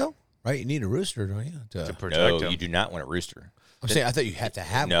 rooster though? Right, you need a rooster, don't you? to protect No, them. you do not want a rooster. I'm saying I thought you had to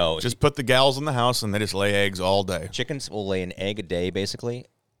have. No, Just put the gals in the house and they just lay eggs all day. chickens will lay an egg a day basically,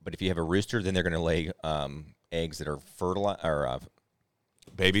 but if you have a rooster, then they're going to lay eggs that are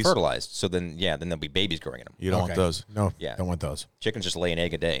Babies. fertilized. So then there'll be babies growing in them. You don't want those. No, Yeah. don't want those. Chickens just lay an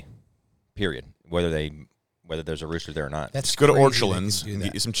egg a day, period. Whether there's a rooster there or not. That's Just go to crazy they Orchlands can do and that.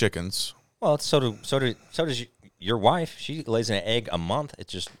 get you some chickens. Well, so does your wife. She lays an egg a month.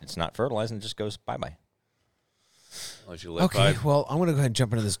 It's not fertilized and it just goes bye. Unless you live Okay, by. well, I'm going to go ahead and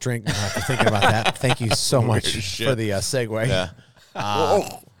jump into this drink now after thinking about that. Thank you so much shit. for the segue. Yeah.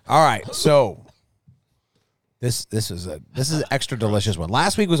 All right, so this is an extra delicious one.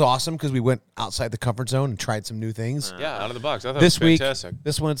 Last week was awesome because we went outside the comfort zone and tried some new things. Yeah, out of the box. I thought This it was week, fantastic.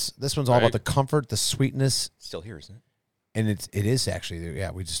 this one's all about Right. the comfort, the sweetness, It's still here, isn't it? and it is actually.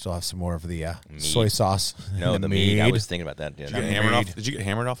 Yeah, we just still have some more of the Mead. soy sauce. No, and the mead. I mead. was thinking about that. Did you get hammered off? Did you get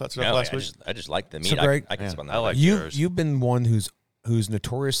hammered off that stuff No, last week? I just like the mead. So, Greg, I can spend that. I like You yours. you've been one who's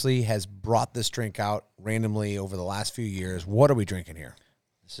notoriously has brought this drink out randomly over the last few years. What are we drinking here?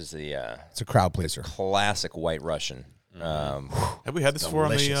 This is the It's a crowd pleaser. classic White Russian. Have we had this before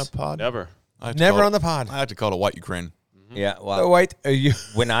on the Delicious. pod? Never. I have to Never call on it- the pod. I have to call it a white Ukraine. Yeah, Oh, well, wait, are you?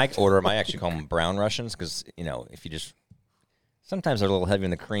 when I order them, I actually call them brown Russians because if you just sometimes they're a little heavy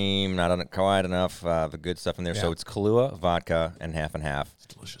in the cream, not quite enough the good stuff in there. So Yeah. it's Kahlua, vodka, and half and half. It's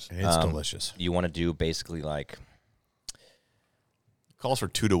delicious. It's delicious. You want to do basically like Calls for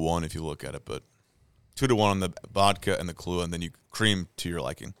 2-1 if you look at it, but 2-1 on the vodka and the Kahlua, and then you cream to your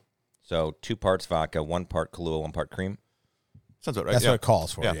liking. so 2 parts vodka, 1 part Kahlua, 1 part cream. Sounds about right. That's yeah. what it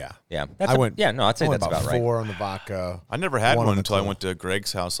calls for. Yeah. Yeah. Yeah, I'd say I went that's about right. 4 on the vodka. I never had One on one the until I Kahlua. went to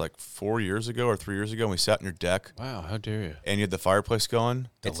Greg's house like 4 years ago or 3 years ago, and we sat in your deck, Wow, how dare you? and you had the fireplace going.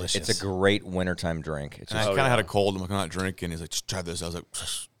 Delicious. It's a great wintertime drink. It's And I just, kind of had a cold. I'm like, I'm not drinking. He's like, just try this. I was like,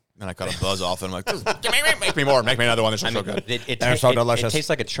 and I caught a buzz off, and I'm like, make me more. Make me another one. This is so good. They're so delicious. It tastes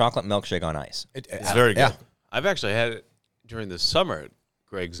like a chocolate milkshake on ice. It's very good. Yeah. I've actually had it during the summer at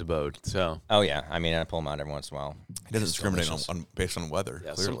Greg's abode. So Oh yeah, I mean I pull them out every once in a while. It doesn't discriminate on based on weather,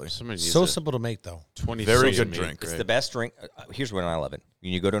 yeah, clearly. somebody needs So a simple to make, though. 20 Very cent good meat, drink. It's Greg. the best drink. Here's when I love it.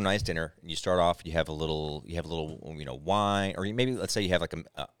 When you go to a nice dinner, and you start off, you have a little wine, or maybe let's say you have like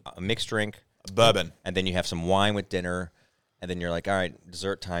a mixed drink, Bourbon. and then you have some wine with dinner, and then you're like, all right,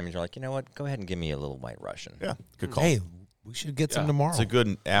 dessert time, and you're like, you know what? Go ahead and give me a little White Russian. Yeah, good call. Hey, we should get some Yeah. tomorrow. It's a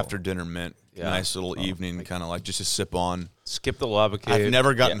good after dinner mint. Yeah. Nice little evening, kind of like just to sip on. Skip the lava cake. I've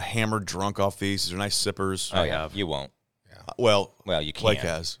never gotten hammered drunk off these. These are nice sippers. Oh yeah, have. you won't. Well, Well, you can't. Blake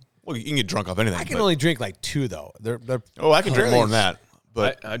has. Well, you can get drunk off anything. I can but- only drink like 2 though. They're I can drink really- more than that.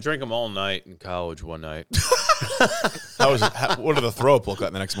 But I drank them all night in college one night. what did the throw up look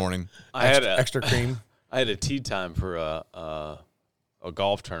like the next morning? I had a extra cream. I had a tea time for a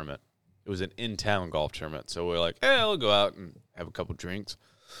golf tournament. It was an in-town golf tournament. So we're like, hey, we'll go out and have a couple drinks.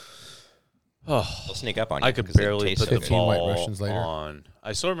 Oh, They'll sneak up on you. I could 'cause they barely taste put so the good. 15 White ball Russians later. on.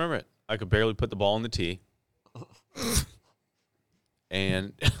 I still remember it. I could barely put the ball in the tee.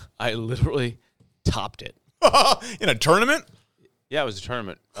 And I literally topped it. In a tournament? Yeah, it was a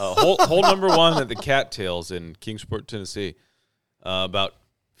tournament. Hole number 1 at the Cattails in Kingsport, Tennessee. About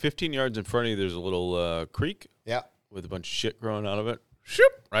 15 yards in front of you, there's a little creek. Yeah. With a bunch of shit growing out of it.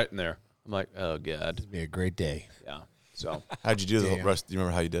 Shoop, right in there. I'm like, oh, God. It'd be a great day. Yeah. So. How'd you do the rest? Do you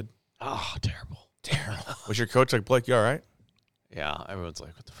remember how you did? Oh, terrible. Was your coach like, Blake, you all right? Yeah. Everyone's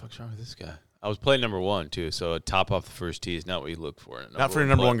like, what the fuck's wrong with this guy? I was playing number 1, too, so top off the first tee is not what you look for. Not for your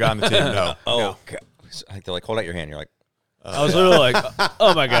number one guy on the team, no. Oh, God. They're like, hold out your hand. You're like, I was literally like,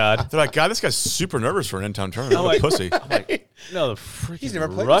 oh, my God. They're like, God, this guy's super nervous for an in-town tournament. What a pussy. I'm like, no, the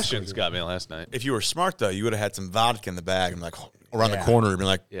freaking Russians got me last night. If you were smart, though, you would have had some vodka in the bag and like around the corner and be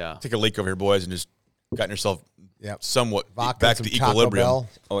like, take a leak over here, boys, and just gotten yourself somewhat Vodka, back to equilibrium.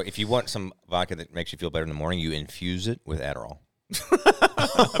 or if you want some vodka that makes you feel better in the morning, you infuse it with Adderall.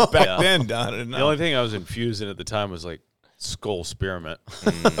 Back then, Don, I didn't know. The only thing I was infusing at the time was like skull spearmint.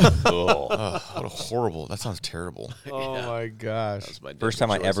 Oh, what a horrible. That sounds terrible. Oh, my gosh. First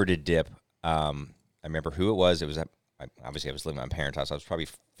time I ever did dip, I remember who it was. It was obviously I was living at my parents' house. I was probably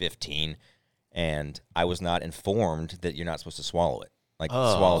 15, and I was not informed that you're not supposed to swallow it. Like,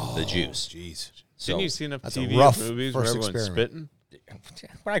 swallow the juice. Jeez. So, Didn't you see enough That's a TV rough movies where first everyone's experiment. spitting?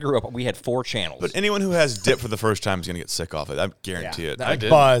 when I grew up, we had 4 channels. But anyone who has dip for the first time is going to get sick off it. I guarantee it. That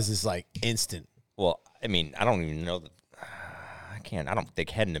did. buzz is like instant. Well, I mean, I don't even know that. I don't think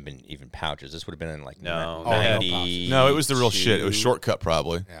hadn't have been even pouches. This would have been in like No. 90. No, it was the real shit. It was shortcut,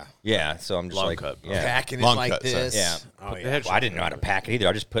 probably. Yeah. Yeah, so I'm just Long like, cut. yeah. Packing it Long like cut, this. Yeah. Oh, They yeah. had Well, I didn't know how to pack it either.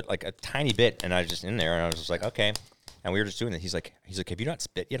 I just put like a tiny bit, and I was just in there, and I was just like, okay. And we were just doing it. He's like, have you not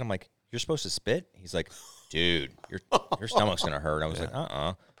spit yet? I'm like, you're supposed to spit? He's like, dude, your stomach's gonna hurt. I was like,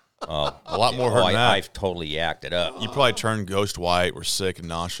 Oh, A lot more hurt than that. I've totally yacked it up. You probably turned ghost white, were sick and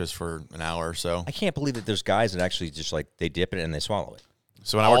nauseous for an hour or so. I can't believe that there's guys that actually just like they dip it and they swallow it.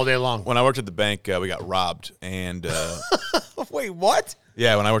 So when All day long. When I worked at the bank, we got robbed. And Wait, what?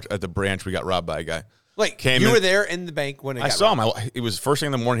 yeah, when I worked at the branch, we got robbed by a guy. Like, Came you in- were there in the bank when it I got saw robbed. him. It was first thing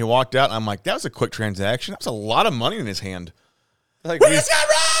in the morning. He walked out. And I'm like, that was a quick transaction. That was a lot of money in his hand. Like, We just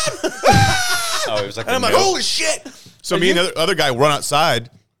got robbed! Oh, it was like And I'm like, holy shit! So me and the other guy run outside,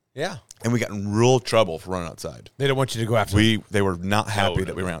 yeah. and we got in real trouble for running outside. They don't want you to go after them. They were not happy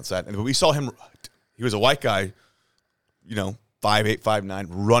that we ran outside. And we saw him. He was a white guy, 5'8", 5'9",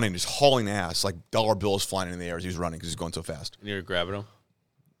 running, just hauling ass, like dollar bills flying in the air as he was running because he was going so fast. And you're grabbing them?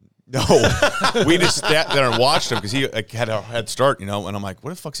 No, we just sat there and watched him because he had a head start, and I'm like, what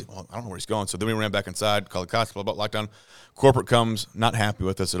the fuck's he? Well, I don't know where he's going. So then we ran back inside, called the cops, blah, blah, lockdown. Corporate comes, not happy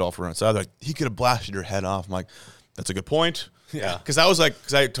with us at all for running outside. They're like, he could have blasted your head off. I'm like, that's a good point. Yeah. Because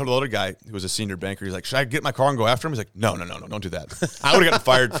I told the other guy who was a senior banker, he's like, should I get in my car and go after him? He's like, no, don't do that. I would have gotten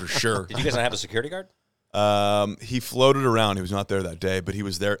fired for sure. Did you guys not have a security guard? He floated around. He was not there that day, but he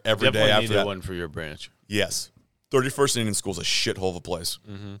was there every day Definitely after needed that. one for your branch. Yes. 31st Indian School is a shithole of a place.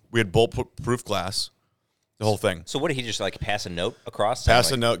 Mm-hmm. We had bulletproof glass, the whole thing. So what did he just like pass a note across?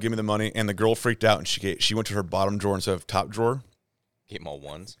 Pass a note, give me the money, and the girl freaked out, and she went to her bottom drawer instead of top drawer. Gave him all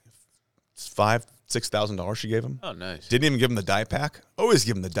ones. It's $5,000-$6,000 she gave him. Oh, nice. Didn't even give him the die pack. Always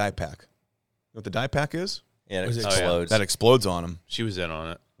give him the die pack. You know what the die pack is? Yeah, it Was it- explodes. That explodes on him. She was in on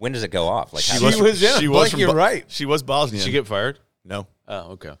it. When does it go off? Like, She how, was in. She Blake, was from you're right. She was Bosnian. Did she get fired? No.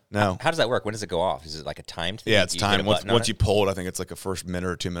 Oh, okay. No. how does that work? When does it go off? Is it like a timed thing? Yeah, it's You hit a time. Once button on you it? pull it, I think it's like a first minute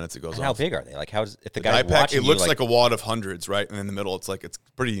or 2 minutes it goes And how off. big are they? Like, how does if the Die guy's pack, watching it looks you, like a wad of hundreds, right? And in the middle, it's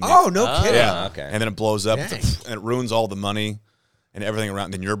pretty unique. Oh, no kidding. Yeah. okay. And then it blows up, Dang. and it ruins all the money and everything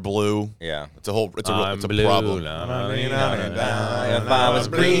around. Then you're blue. Yeah. It's a whole. It's a I'm problem. blue, If I was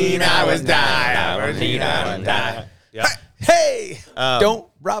green, I would die. I would lead, I would die. Yeah. Hey, don't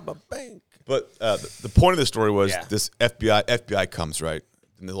rob a bank. But the point of the story was Yeah. this FBI comes, right,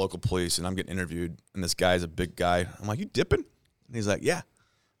 and the local police, and I'm getting interviewed, and this guy's a big guy. I'm like, you dipping? And he's like, yeah.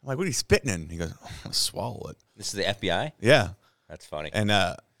 I'm like, what are you spitting in? He goes, I'm gonna swallow it. This is the FBI? Yeah. That's funny. And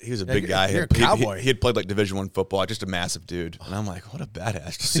he was a big guy. you're a cowboy. He had played like Division I football, just a massive dude. And I'm like, what a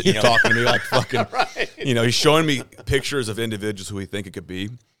badass. Just sitting here talking to me like fucking, he's showing me pictures of individuals who we think it could be.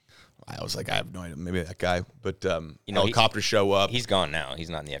 I was like, I have no idea, maybe that guy. But helicopters show up. He's gone now. He's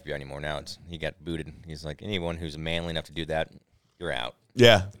not in the FBI anymore. Now he got booted. He's like, anyone who's manly enough to do that, you're out.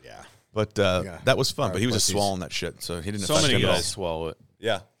 Yeah. Yeah. But that was fun. But he was just pussies. swallowing that shit. So he didn't So affect many him at all. guys swallow it.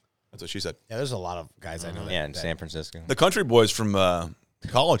 Yeah. That's what she said. Yeah, there's a lot of guys I know that. Yeah, in San Francisco. The country boys from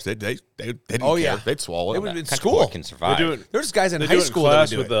college, they didn't Oh, care. yeah. They'd swallow It it. was in Country school. boy can survive. They do it. There's guys in They high do it in school that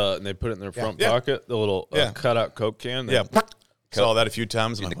class would do with it. and they put it in their front Yeah. pocket, the little Yeah. cutout Coke can. Yeah. Saw that a few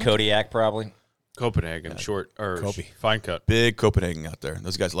times. I'm The like, Kodiak probably. Copenhagen, short or Kobe. fine cut. big Copenhagen out there.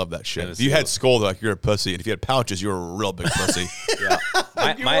 Those guys love that shit. Tennessee If you had love- skull, they're like, you're a pussy. And if you had pouches, you were a real big pussy. Yeah,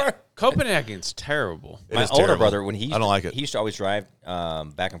 My Copenhagen's terrible. my is older terrible. brother, when he used I don't like it. He used to always drive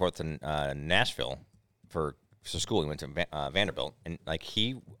back and forth to Nashville for school. He went to Vanderbilt, and like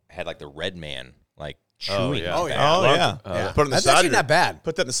he had like the red man like chewing. yeah. on Oh, that. yeah. Oh yeah. Yeah. Put it in the That's side actually of your- not bad.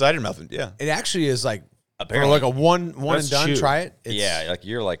 Put that in the side of your mouth. Yeah. It actually is like Apparently. for like a one That's and done. chew. Try it. It's, Yeah, like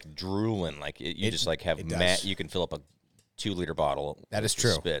you're like drooling. Like you It- just like have it does. you can fill up a 2-liter bottle. That is with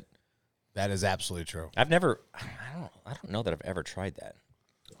true. Spit. that is absolutely true. I don't know that I've ever tried that.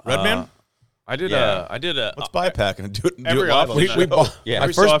 Red man. I did Yeah. Let's Let's buy a pack and do it. every live on often. the we show. bought Yeah. Every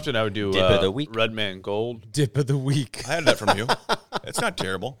my first so often I would do Dip of the week. Red Man Gold. dip of the week. I had that from you. It's not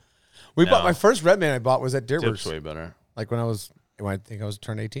terrible. We bought No. my first red man I bought was at Dip's Deerberg's. way better. Like when I think I was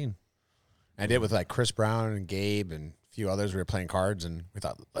turned 18. I did it with like Chris Brown and Gabe and a few others. We were playing cards and we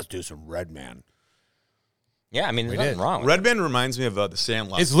thought, let's do some red man. Yeah, I mean, there's nothing did. wrong. With Red man reminds me of the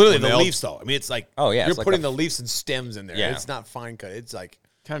Sandlot. It's literally When the they all- leaves though. I mean, it's like, Oh, yeah, you're it's like putting a- the leaves and stems in there. Yeah. It's not fine cut. It's like,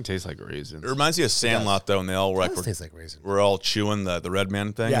 Kind of tastes like raisins. It reminds me of Sandlot though, and they all were it like does taste like raisin. we're all chewing the red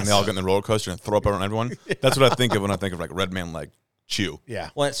man thing, Yes. and they all get in the roller coaster and throw up on everyone. That's what I think of when I think of like red man, like chew.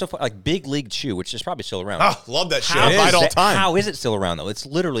 Yeah. Well, it's so fun. Like Big League Chew, which is probably still around. Ah, love that shit. How I buy is it all the that- time. How is it still around though? It's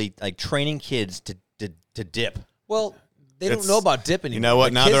literally like training kids to dip. Well, they don't It's- know about dip anymore. you know what?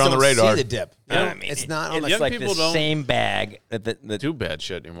 The now kids they're on the don't radar. See the dip. They I don't- mean, it's not on and the young It's like people the don't same bag. That do bad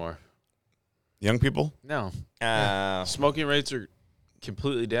shit anymore. Young people, No. uh, Smoking rates are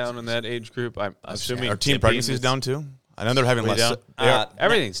completely down in that age group. I'm assuming are teen tipping pregnancies is down too? I know they're having way less. down. they are-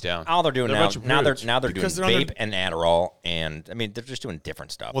 Everything's down. all they're doing They're a now, bunch of now prudes. they're doing Because they're on their- vape and Adderall, and I mean they're just doing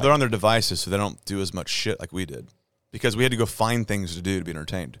different stuff. well, they're on their devices, so they don't do as much shit like we did. Because we had to go find things to do to be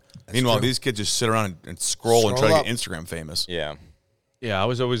entertained. Meanwhile, true. these kids just sit around and scroll and try Scroll to get up. Instagram famous. Yeah. Yeah, I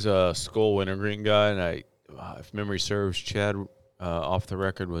was always a Skull Wintergreen guy, and if memory serves, Chad off the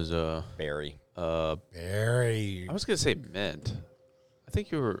record was Barry. Very I was gonna say mint. I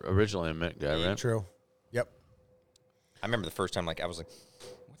think you were originally a mint guy, right? true. Yep. I remember the first time, like I was like,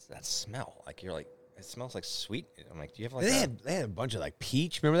 "What's that smell?" Like you're like, "It smells like sweet." I'm like, "Do you have like?" They had a bunch of like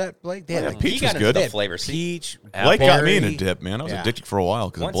peach. Remember that, Blake? They had like peach you was got good. into They the flavor. See, peach. Blake got me in a berry. dip, man. I was Yeah. addicted for a while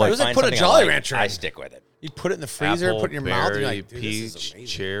because of once Blake. I was like find put a something Jolly I like, Rancher I in. stick with it. You put it in the freezer, Apple, put it in your mouth. You're berry, like, dude, this is peach, amazing.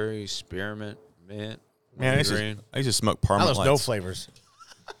 cherry, spearmint, mint. Man, I used, wintergreen. to, I used to smoke Now Parma there's Lights. no flavors.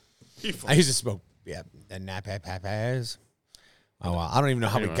 I used to smoke, and napas. Oh, wow. I don't even know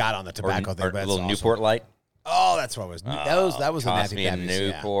how we Anyway. got on the tobacco thing, Or but a it's little awesome. Newport Light. Oh, that's what it was. That was the Toss nappy me a pappies,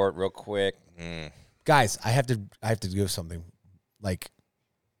 yeah. Newport real quick. Guys, I have to give something like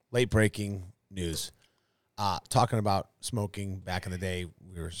late breaking news. Talking about smoking back in the day,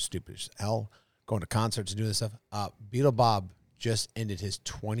 we were stupid as hell going to concerts and doing this stuff. Beetle Bob just ended his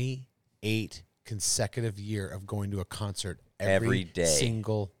 28 consecutive year of going to a concert every day.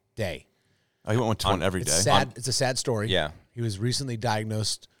 single day. I went to one every It's day. sad. It's a sad story. Yeah. He was recently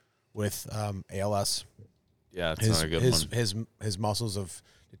diagnosed with ALS. Yeah, it's not a good one. His muscles have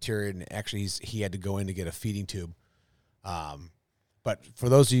deteriorated, and actually he had to go in to get a feeding tube. But for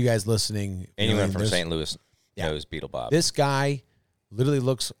those of you guys listening, Anyone from there's- St. Louis knows Beetle Bob. this guy literally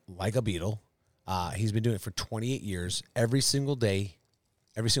looks like a beetle. He's been doing it for 28 years. Every single day,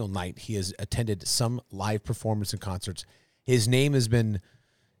 every single night, he has attended some live performance and concerts. His name has been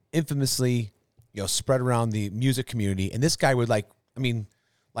infamously, spread around the music community. And this guy would like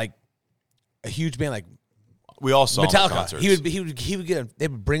a huge band like We all saw him at Metallica. concerts. He would get. They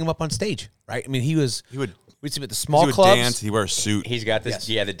would bring him up on stage, right? I mean, He would. We'd see him at the He small would clubs. dance. He wear a suit. He's got this,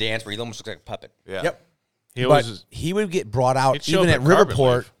 Yes. the dance where he almost looks like a puppet. Yeah. Yep. He But always he would get brought He'd out show even up at at Carbon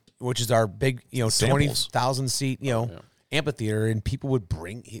Riverport, Leaf. which is our big, Samples. 20,000 seat, amphitheater, and people would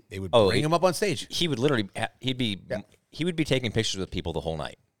bring him up on stage. He would literally he would be taking pictures with people the whole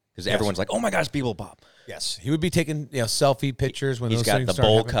night because everyone's like, "Oh my gosh, Beetle Bob!" Yes, he would be taking selfie pictures when He's those got things the start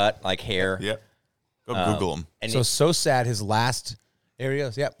bowl happening. cut like hair. Yep. Go Google him. And So sad. His last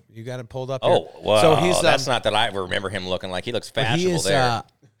areas. Yep, you got it pulled up. oh, here. well, so he's that's not that I remember him looking like. He looks but he fashionable is. there.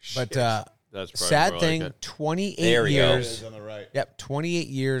 But That's probably sad more like thing. it. 28 There we go. years. on the right. Yep, 28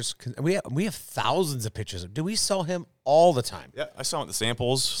 years. We have thousands of pictures. Do we saw him all the time? Yeah, I saw him at the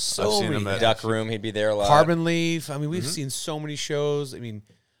samples. So I've seen many him at Duck Room, he'd be there a lot. Carbon Leaf. I mean, we've seen so many shows. I mean,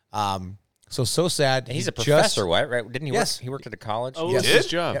 so sad. And he's a He professor, right? Didn't he? Yes. He worked at a college. Oh, Yes. it's his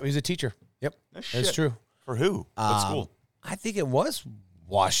job. Yep, he's a teacher. Yep, that's shit. true. For who? What school? I think it was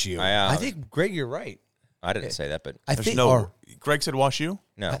WashU. Yeah. I think, Greg, you're right. I didn't say that, but I There's think no. or Greg said Wash U?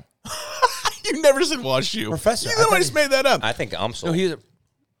 no. You never said Wash U. Professor. You I thought just made that up. I think UMSL. no, he's.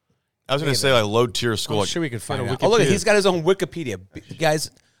 I was going to say like low tier school. I'm like, sure we could find on out. Oh, look, Wikipedia. he's got his own Wikipedia.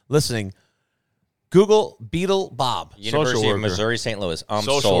 Guys, listening, Google Beetle Bob. University Social of worker. Missouri, St. Louis.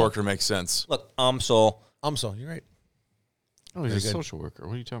 Social worker makes sense. Look, UMSL. So you're right. Oh, he's a good. social worker.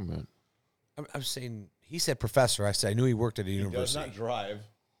 What are you talking about? I'm saying he said professor. I said I knew he worked at a university. drive.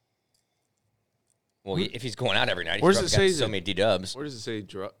 Well, if he's going out every night, Where he's does it probably got say so that- many D-dubs. Where does it say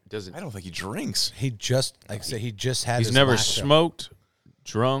doesn't? I don't think he drinks. He just, like I say, he just had. He's his never last show. smoked,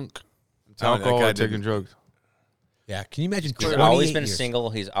 drunk, telling you, that alcohol, guy or taking didn't- drugs. Yeah, can you imagine? He's 28 always been years. single.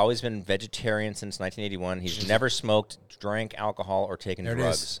 He's always been vegetarian since 1981. He's never smoked, drank alcohol, or taken There it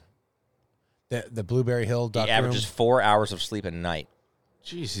drugs. is. The Blueberry Hill He duck averages room. 4 hours of sleep a night.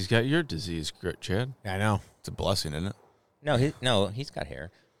 Jeez, he's got your disease, Chad. Yeah, I know. It's a blessing, isn't it? No, he's got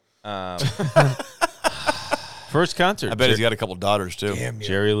hair. First concert. I bet he's got a couple daughters too. Damn you.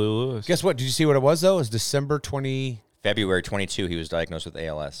 Jerry Lee Lewis. Guess what? Did you see what it was though? It was December 20. February 22, he was diagnosed with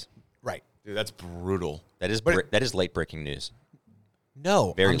ALS. Right. Dude, that's brutal. That is that is late breaking news.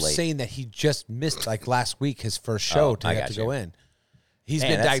 No, Very I'm late. saying that he just missed like last week his first show to I have got to you. go in. He's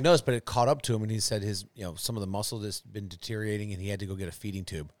Man, been that's- diagnosed, but it caught up to him, and he said his some of the muscle has been deteriorating, and he had to go get a feeding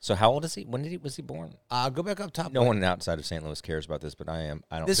tube. So how old is he? When was he born? Go back up top. No one outside of St. Louis cares about this, but I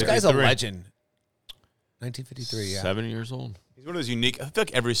don't. This care. guy's a 53. legend. 1953. Yeah. 7 years old. He's one of those unique. I feel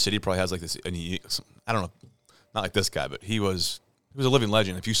like every city probably has like this. I don't know, not like this guy, but he was a living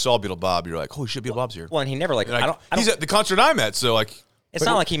legend. If you saw Beetle Bob, you're like, holy shit, Beetle Bob's here. Well, and he never Like, he's don't. at the concert I'm at, so like. It's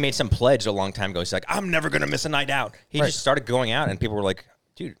not like he made some pledge a long time ago. He's like, I'm never gonna miss a night out. He Right. just started going out, and people were like,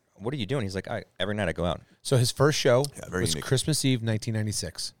 dude, what are you doing? He's like, every night I go out. So his first show very was unique. Christmas Eve,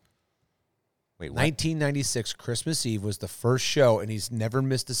 1996. Wait, what? 1996 Christmas Eve was the first show, and he's never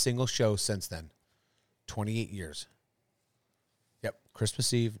missed a single show since then. 28 years. Yep,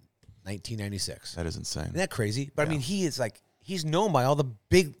 Christmas Eve, 1996. That is insane. Isn't that crazy? But I mean, he is like, he's known by all the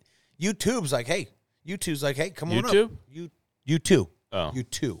big YouTube's like, hey, come on YouTube? up. U2. Oh.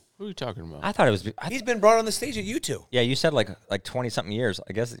 U2. Who are you talking about? I thought it was. He's been brought on the stage at U2. Yeah, you said like 20 something years.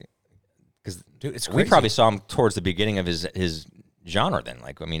 I guess because Dude, it's we crazy. probably saw him towards the beginning of his genre. Then,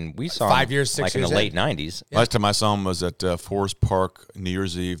 like, I mean, we saw 5 him, years, 6 like in years the late in. '90s. Last time I saw him was at Forest Park New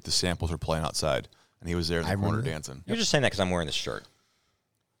Year's Eve. The samples were playing outside, and he was there in the corner remember that. dancing. You're just saying that because I'm wearing this shirt.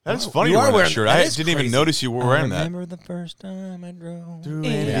 That's funny. you You are wearing wearing- that shirt. that I is didn't even crazy. notice you were wearing that. Remember the first time I drove.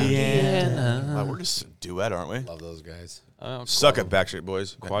 Wow, we're just a duet, aren't we? Love those guys. Suck it, Backstreet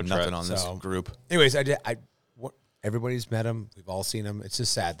Boys. Got Quad nothing trap. on this So- group. Anyways, everybody's met him. We've all seen him. It's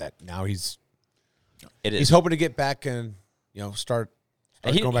just sad that now he's It is. hoping to get back and start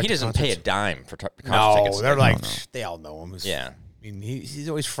he going back to doesn't pay a concerts. dime for concert No, tickets. they're like they all know him. Yeah. I mean he's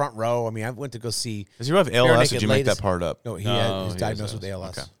always front row. I mean I went to go see. Does he have Bare ALS? Naked Did you make Ladies. that part up? No, he's he diagnosed has with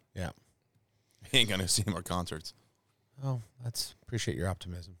ALS. Okay. Yeah. He ain't gonna see more concerts. Oh, that's appreciate your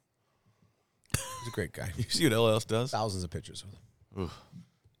optimism. He's a great guy. You see what ALS does? Thousands of pictures with him. Oof,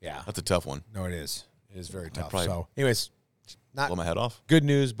 Yeah. that's a tough one. No, it is. It is very tough. probably- So, anyways, not Blow my head off. good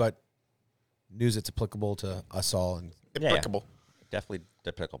news, but news that's applicable to us all and Yeah. Applicable. Definitely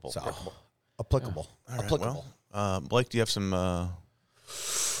applicable. so applicable. All right, Applicable. well, Blake, do you have some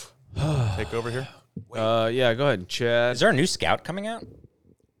take over here? Yeah, go ahead and chat. Is there a new Scout coming out?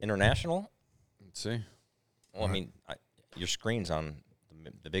 International? Let's see. Well, I mean, your screen's on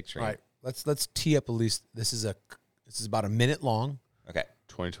the big screen. All right, let's tee up at least. This is about a minute long. Okay.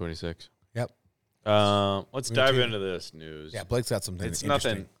 2026. Yep. Let's We're dive gonna into this news. Yeah, Blake's got something. It's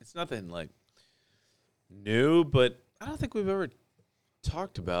interesting. nothing. It's nothing like new, but I don't think we've ever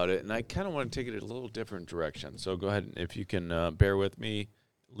talked about it, and I kind of want to take it a little different direction. So go ahead, and if you can bear with me,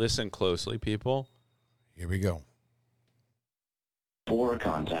 listen closely, people. Here we go. 4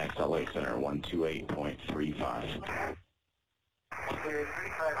 contacts at Lake Center 128.35.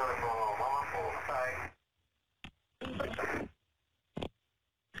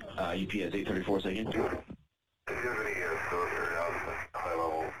 UPS 834 second.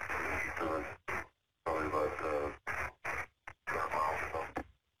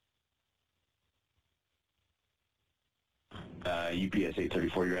 UPS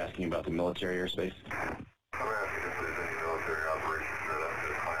 834, you're asking about the military airspace? I'm asking if there's any military operations that up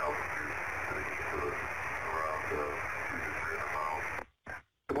at high altitude to the east of us, around 2 to 300 miles.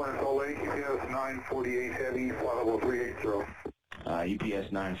 One in Salt Lake, UPS 948 Heavy, flight level 380.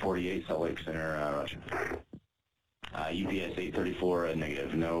 UPS 948, Salt Lake Center, Roger. UPS 834,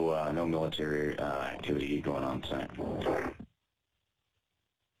 negative. No military activity going on tonight.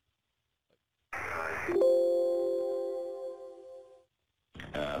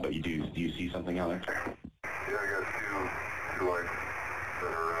 But do you see something out there? Yeah, I got two lights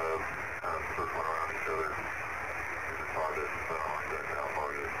that are kind of circling around each other. There's a far distance, I don't know exactly how far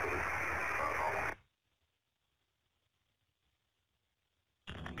it is, but it's not normal.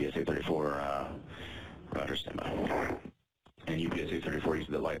 UPS 834, Roger, standby. And UPS 834, you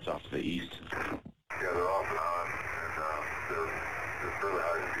see the lights off to the east. Yeah, they're off and on, and they're fairly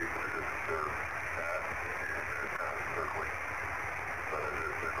high speed for the distance they're at, and they're kind of circling. But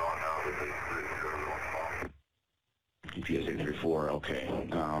they're gone now. Obviously, 3 whoever wants to call. UPS 834, okay.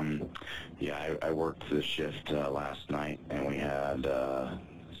 Yeah, I worked the shift last night, and we had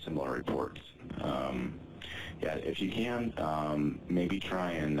similar reports. Yeah, if you can, maybe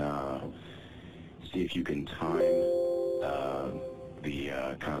try and see if you can time the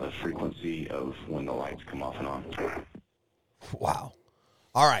kind of the frequency of when the lights come off and on. Wow.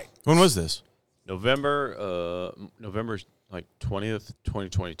 All right. When was this? November like 20th,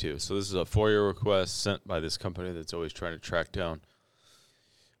 2022. So this is a FOIA request sent by this company that's always trying to track down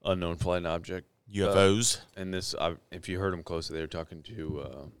unknown flying object. UFOs. And this, if you heard them closely, they were talking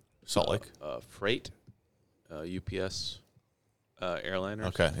to Salt Lake. Freight, UPS airliners.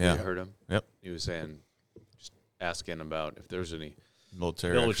 Okay, yeah. You heard him? Yep. He was saying, just asking about if there's any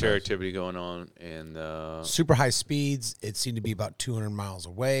Military activity going on, and Super high speeds. It seemed to be about 200 miles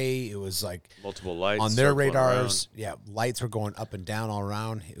away. It was like multiple lights on their circling radars. around. Yeah, lights were going up and down all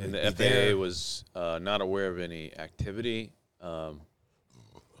around. It And would the be FAA there. was not aware of any activity.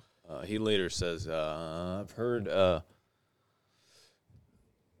 He later says, I've heard...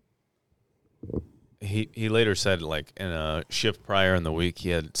 He later said, like, in a shift prior in the week,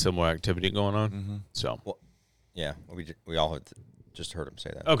 he had similar activity going on. Mm-hmm. So, Well, yeah, we all had just heard him say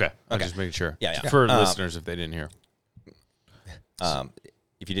that. okay. I'm Okay. just making sure. Yeah. For listeners, if they didn't hear.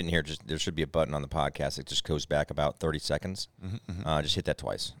 If you didn't hear, just there should be a button on the podcast that just goes back about 30 seconds. Just hit that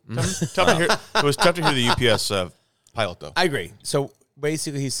twice. Tough to hear. It was tough to hear the UPS pilot, though. I agree. So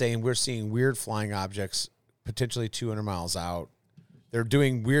basically, he's saying we're seeing weird flying objects, potentially 200 miles out. They're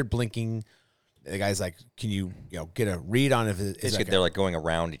doing weird blinking. The guy's like, "Can you get a read on if it's Basically, they're like going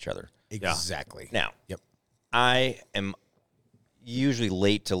around each other. exactly Now, Yep. I am usually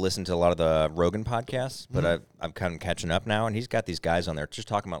late to listen to a lot of the Rogan podcasts, but I'm kind of catching up now, and he's got these guys on there just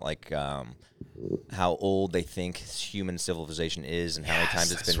talking about like how old they think human civilization is, and how many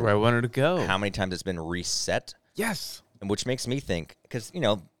times it's That's been where I wanted to go. how many times it's been reset. Yes. And which makes me think, because,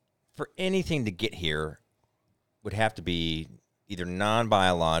 for anything to get here would have to be either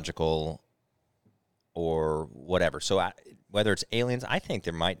non-biological or whatever. So whether it's aliens, I think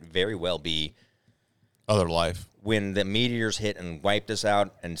there might very well be, Other life. when the meteors hit and wiped us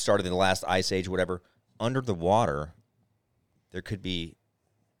out and started the last ice age, whatever, under the water, there could be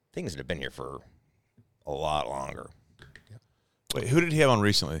things that have been here for a lot longer. Wait, who did he have on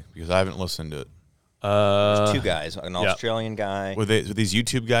recently? Because I haven't listened to it. There's 2 guys, an Australian guy. Were these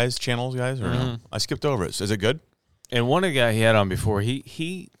YouTube guys, channels guys, or no? I skipped over it. So is it good? And one guy he had on before,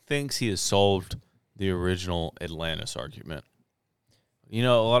 he thinks he has solved the original Atlantis argument. A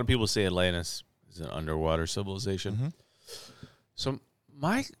lot of people say Atlantis is an underwater civilization. So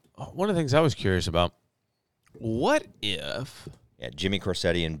one of the things I was curious about, what if... Yeah, Jimmy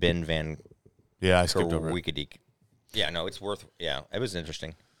Corsetti and Ben Van Yeah, I skipped over it. Weeky. Yeah, no, it's worth... Yeah, it was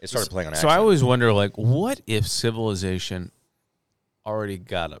interesting. It started playing on So I accident. always wonder, like, what if civilization already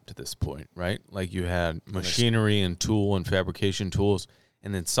got up to this point, right? Like you had machinery and tool and fabrication tools,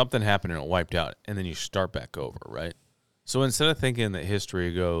 and then something happened and it wiped out, and then you start back over, right? So instead of thinking that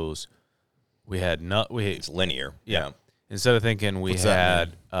history goes, It's linear. Yeah. Instead of thinking we What's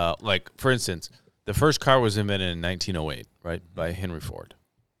that had, like, for instance, the first car was invented in 1908, right, by Henry Ford.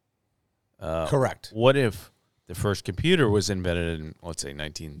 Correct. What if the first computer was invented in, let's say,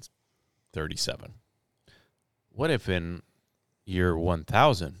 1937? What if in year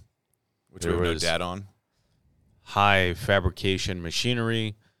 1000, Which we have no data on. high fabrication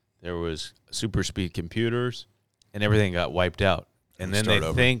machinery, there was super speed computers, and everything got wiped out? And then they start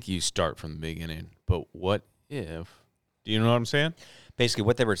over. think you start from the beginning. But what if? Do you know what I'm saying? Basically,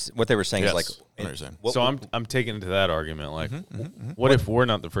 what they were saying Yes, is like... I understand. So I'm taking it to that argument. Like, what if we're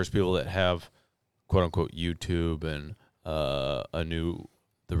not the first people that have, quote unquote, YouTube and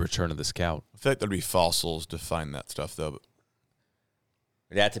the Return of the Scout? I feel like there'd be fossils to find that stuff, though.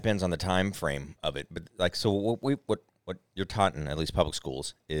 But That depends on the time frame of it. But like, so what you're taught in at least public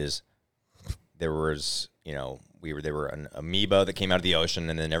schools is there was, there were an amoeba that came out of the ocean,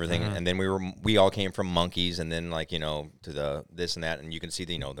 and then everything, and then we all came from monkeys, and then like, to the this and that, and you can see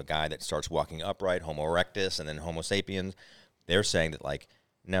the guy that starts walking upright, Homo erectus, and then Homo sapiens. They're saying that like,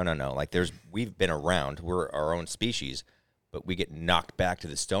 no, like we've been around, we're our own species, but we get knocked back to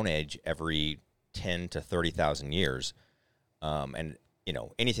the Stone Age every 10 to 30,000 years, and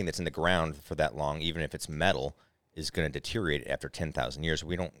anything that's in the ground for that long, even if it's metal, is going to deteriorate after 10,000 years.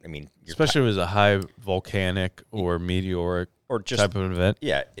 We don't, Especially if it was a high volcanic or meteoric or just type of event.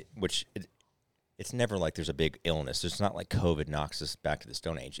 Yeah, it's never like there's a big illness. It's not like COVID knocks us back to the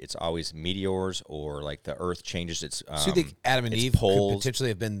Stone Age. It's always meteors or like the Earth changes its. So you think Adam and its Eve could poles. potentially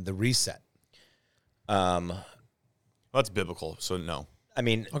have been the reset? that's biblical, so no. I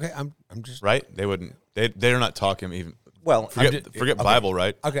mean, Okay, I'm just right? They wouldn't. They're not talking even. well, Forget Bible,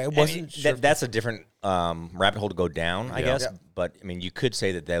 right? okay. It wasn't sure. that's a different rabbit hole to go down, I guess. Yeah. But I mean, you could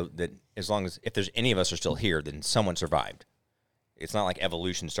say that as long as if there's any of us are still here, then someone survived. It's not like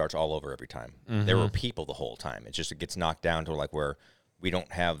evolution starts all over every time. There were people the whole time. It's just it gets knocked down to like where we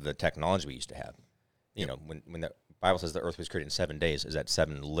don't have the technology we used to have. You know, when the Bible says the earth was created in 7 days, is that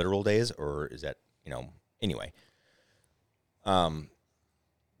 7 literal days or is that anyway?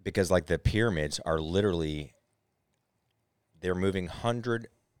 Because like the pyramids are literally. They're moving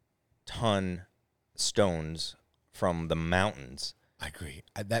 100-ton stones from the mountains. I agree.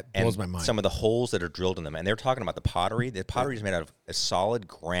 That blows my mind. Some of the holes that are drilled in them. And they're talking about the pottery. The pottery is made out of a solid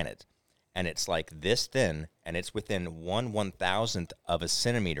granite. And it's like this thin, and it's within 1/1000th of a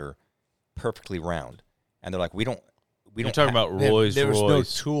centimeter perfectly round. And they're like, we don't You're talking about there was Rolls-Royce no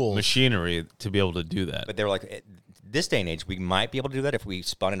tools. machinery to be able to do that. But they're like, this day and age, we might be able to do that if we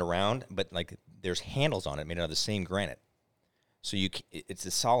spun it around. But like, there's handles on it made out of the same granite. So it's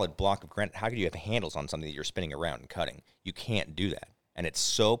a solid block of granite. How could you have handles on something that you're spinning around and cutting? You can't do that. And it's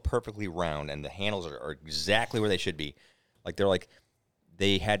so perfectly round, and the handles are exactly where they should be. Like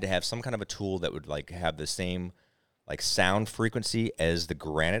they had to have some kind of a tool that would like have the same like sound frequency as the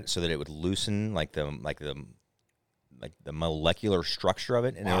granite, so that it would loosen like the molecular structure of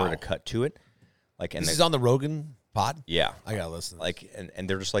it in order to cut to it. Like, and this is on the Rogan pod? Yeah. I got to listen to this. Like, and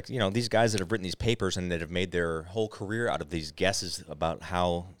they're just like, these guys that have written these papers and that have made their whole career out of these guesses about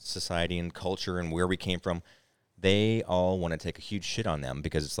how society and culture and where we came from, they all want to take a huge shit on them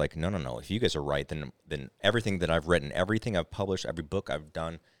because it's like, no. If you guys are right, then everything that I've written, everything I've published, every book I've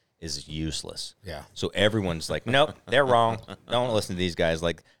done is useless. Yeah. So everyone's like, nope, they're wrong. Don't listen to these guys.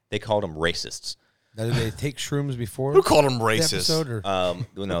 Like, they called them racists. Now, did they take shrooms before? Who called them the racist? episode,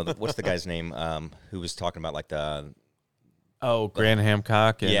 or? No, what's the guy's name who was talking about like Grant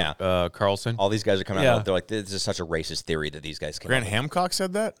Hancock and Yeah. Carlson. all these guys are coming Yeah. out. They're like, this is such a racist theory that these guys came Grant up with. Hancock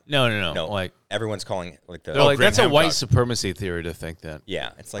said that. No. No, Like everyone's calling like the they're like Grant that's a white Hancock. supremacy theory to think that.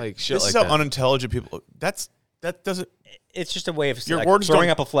 yeah. It's like Like shit This like is how that. unintelligent people. That doesn't. it's just a way of Your like, words throwing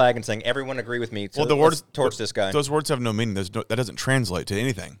don't- up a flag and saying everyone agree with me. Well, the words towards this guy. Those words have no meaning. That doesn't translate to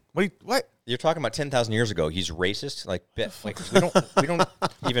anything. What? You're talking about 10,000 years ago. He's racist. Like we don't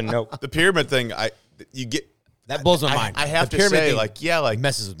even know. The pyramid thing. You get. That blows my mind. I have The to pyramid say, thing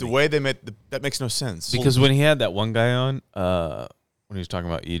messes with the me. way they made that makes no sense. Because when he had that one guy on, when he was talking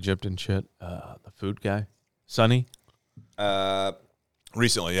about Egypt and shit, the food guy, Sonny,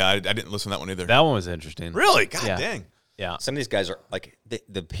 Recently, yeah, I didn't listen to that one either. that one was interesting. Really? God Yeah. dang. Yeah. Some of these guys are like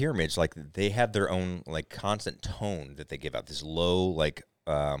the pyramids. Like they have their own like constant tone that they give out. This low like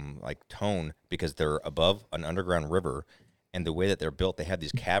tone because they're above an underground river, and the way that they're built, they have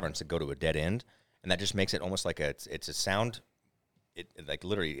these caverns that go to a dead end, and that just makes it almost like it's a sound. It like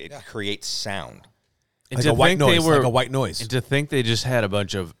literally it creates sound. And Like to a white think noise. they were, Like a white noise. and to think they just had a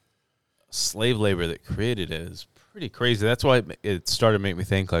bunch of slave labor that created it is pretty crazy. That's why it started to make me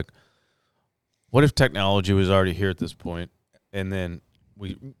think, like, what if technology was already here at this point, and then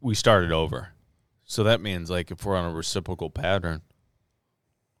we started over? So that means, like, if we're on a reciprocal pattern,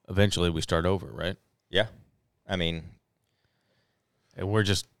 eventually we start over, right? Yeah, I mean, And we're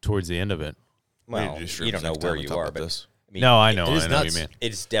just towards the end of it. well, you don't know where you are, but this. I mean, No, I know. it is I know what nuts. you mean.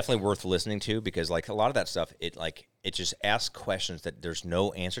 it's definitely worth listening to because like a lot of that stuff it just asks questions that there's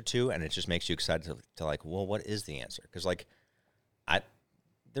no answer to, and it just makes you excited to like, well, what is the answer? Because like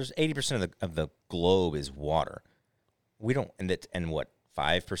there's 80% of the globe is water. We don't, and what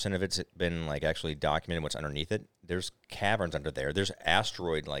 5% of it's been like actually documented what's underneath it. There's caverns under there. There's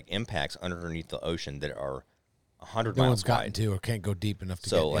asteroid like impacts underneath the ocean that are 100 no miles one's gotten wide. to or can't go deep enough to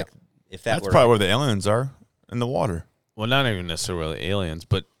So get. like if that That's were probably where the aliens are in the water. Well, not even necessarily aliens,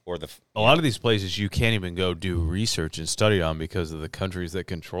 but or the a lot of these places you can't even go do research and study on because of the countries that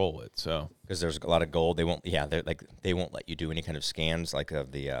control it. So because there's a lot of gold. They won't they won't let you do any kind of scans like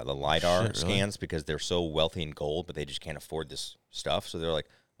of the LiDAR Shit, really? scans because they're so wealthy in gold, but they just can't afford this stuff. So they're like,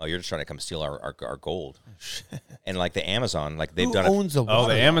 oh, you're just trying to come steal our gold. And like the Amazon, like they've Who done owns the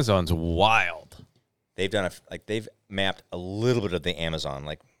water? the Amazon's wild. they've done they've mapped a little bit of the Amazon,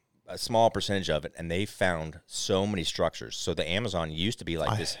 like a small percentage of it, and they found so many structures. So the Amazon used to be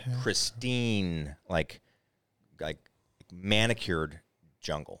like this pristine, like manicured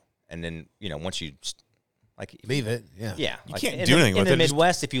jungle, and then once you like Leave it. Yeah. yeah, You like, can't in do the, anything in with the it, just-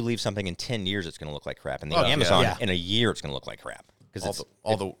 Midwest, if you leave something in 10 years, it's going to look like crap. In the Oh, yeah. Amazon, Yeah. in a year, it's going to look like crap because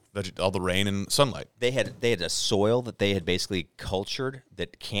All the rain and sunlight. they had a soil that they had basically cultured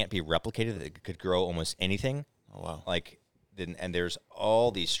that can't be replicated. That could grow almost anything. Oh wow. Like, and there's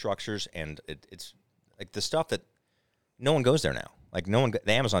all these structures, and it's like the stuff that no one goes there now. Like the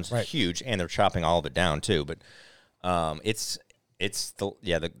Amazon's Right. huge, and they're chopping all of it down too. But it's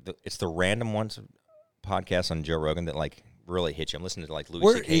the random ones podcasts on Joe Rogan that like really hit you. I'm listening to like Louis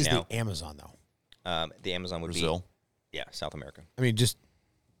Where C.K. is now. the Amazon though? The Amazon would Brazil. be South America. I mean, just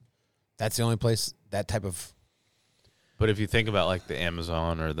that's the only place that type of. But if you think about like the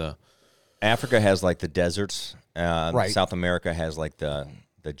Amazon or the Africa has like the deserts. Right. South America has like the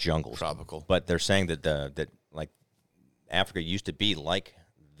jungles. Tropical. But they're saying that that like Africa used to be like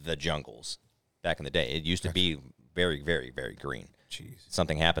the jungles back in the day. It used to be very, very, very green. Jeez.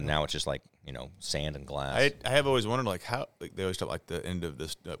 Something happened. Now it's just like, sand and glass. I have always wondered, like, how like, they always talk like the end of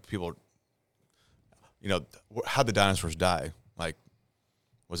this. People, how'd the dinosaurs die? Like,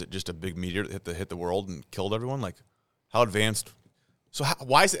 was it just a big meteor that hit the world and killed everyone? Like, how advanced? So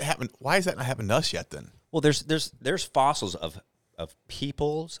why is it happen? Why has that not happened to us yet? Then Well, there's fossils of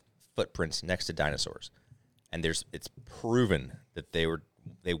people's footprints next to dinosaurs, and it's proven that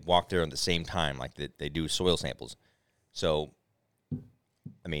they walked there at the same time, like they do soil samples. So,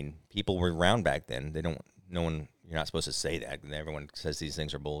 I mean, people were around back then. You're not supposed to say that. Everyone says these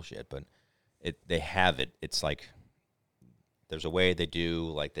things are bullshit, but they have it. It's like there's a way they do,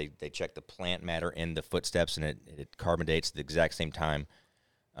 like they check the plant matter in the footsteps, and it carbon dates at the exact same time.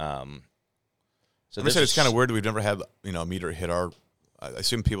 So it's kind of weird that we've never had a meteor hit our. I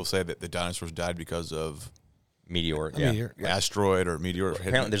assume people say that the dinosaurs died because of meteor. asteroid or meteor.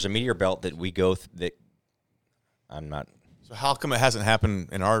 Apparently, there's a meteor belt that we go that. I'm not. So how come it hasn't happened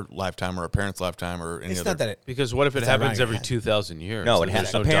in our lifetime or our parents' lifetime or any It's other? not that it. because what if it It's happens ironic. every 2,000 years? No,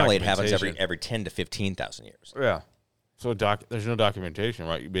 There's no apparently it happens documentation. every 10 to 15,000 years. Yeah. So there's no documentation,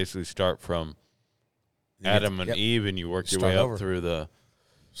 right? You basically start from Adam and Yep. Eve, and you work your Start way over. up through the.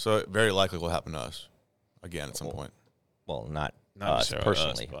 So it very likely will happen to us again at some point. Well, not us necessarily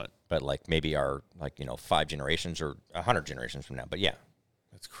personally, us, but like maybe our 5 generations or 100 generations from now. But yeah,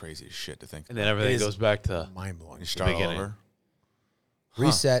 That's crazy as shit to think. And then everything is goes back to Mind blowing. You start all beginning. over.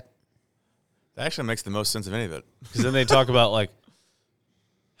 Reset. That actually makes the most sense of any of it. because then they talk about like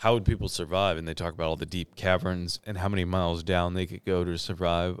how would people survive, and they talk about all the deep caverns and how many miles down they could go to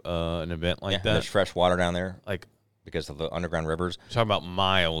survive an event like there's that. fresh water down there Like because of the underground rivers. talking about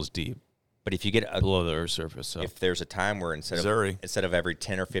miles deep But if you get below the Earth's surface. So if there's a time where instead Missouri. of every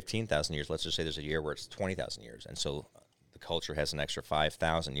 10 or 15,000 years, let's just say there's a year where it's 20,000 years, and so the culture has an extra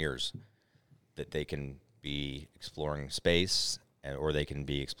 5,000 years that they can be exploring space, or they can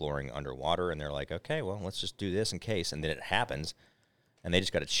be exploring underwater, and they're like, okay, well, let's just do this in case, and then it happens, and they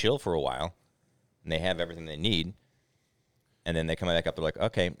just got to chill for a while, and they have everything they need, and then they come back up, they're like,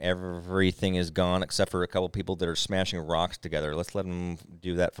 okay, everything is gone except for a couple people that are smashing rocks together. Let's let them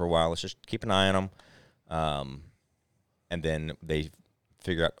do that for a while. Let's just keep an eye on them. And then they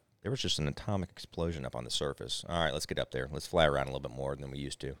figure out there was just an atomic explosion up on the surface. All right, let's get up there. Let's fly around a little bit more than we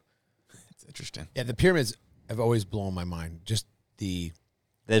used to. It's interesting. Yeah, the pyramids have always blown my mind. Just the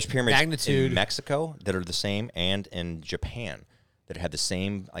There's pyramids Magnitude. in Mexico that are the same, and in Japan that have the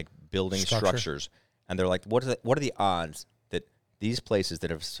same like building Structure. structures. And they're like, what are the odds that these places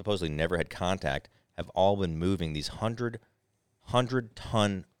that have supposedly never had contact have all been moving these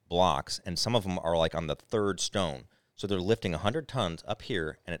 100-ton blocks, and some of them are like on the third stone. So they're lifting 100 tons up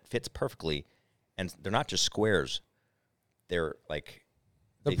here, and it fits perfectly. And they're not just squares; they're like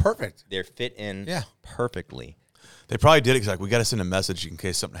they're perfect. They're fit in perfectly. They probably did it because we got to send a message in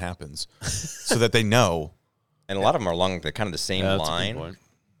case something happens, so that they know And a lot of them are along the kind of the same yeah, that's a good line. point.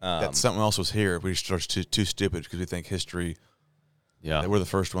 that something else was here. We just are too stupid because we think history. Yeah. That we're the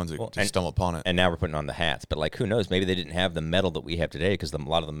first ones to stumble upon it. And now we're putting on the hats. But, like, who knows? Maybe they didn't have the metal that we have today because a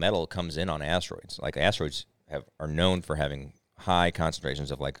lot of the metal comes in on asteroids. Like, asteroids are known for having high concentrations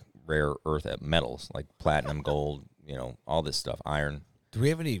of, like, rare earth metals, like platinum, gold, all this stuff, iron. Do we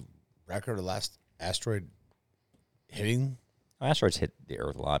have any record of the last asteroid hitting? Asteroids hit the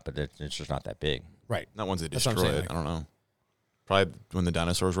Earth a lot, but it's just not that big. Right. Not ones that That's what I'm destroy saying, it. I don't know. Probably when the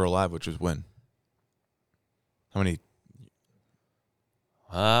dinosaurs were alive, which was when? How many?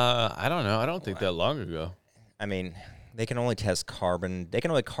 I don't know. I don't think that long ago. I mean, they can only test carbon. They can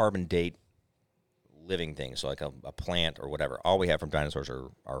only carbon date living things, so like a plant or whatever. All we have from dinosaurs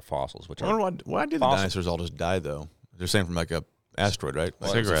are fossils, which I are wonder why did the fossils. dinosaurs all just die though? They're saying from like a asteroid, right?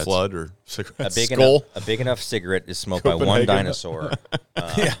 Like Cigarettes. a flood or a cigarettes. big Skull. enough. A big enough cigarette is smoked by one Copenhagen. dinosaur,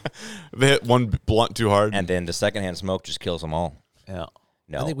 Yeah, they hit one blunt too hard. and then the secondhand smoke just kills them all. Yeah.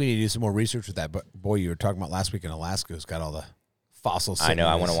 No, I think we need to do some more research with that. But boy, you were talking about last week in Alaska. Who's got all the fossils? I know.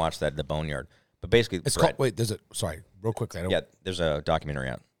 I want to to watch that, the Boneyard. But basically, It's Brett, called. Wait, there's a. Sorry, real quickly. I don't. yeah, there's a documentary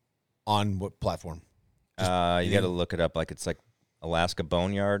out. On what platform? You got to look it up. Like it's like Alaska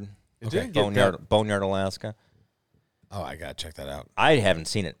Boneyard. It didn't get Boneyard, Alaska. Oh, I gotta check that out. I haven't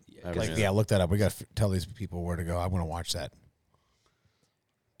seen it. Look that up. We gotta tell these people where to go. I want to watch that.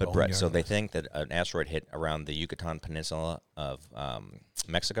 But Brett, so they think that an asteroid hit around the Yucatan Peninsula of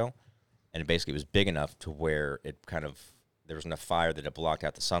Mexico, and it basically was big enough to where it kind of there was enough fire that it blocked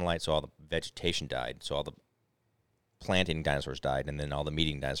out the sunlight, so all the vegetation died, so all the planting dinosaurs died, and then all the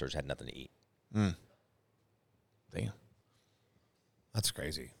meat-eating dinosaurs had nothing to eat. Damn. That's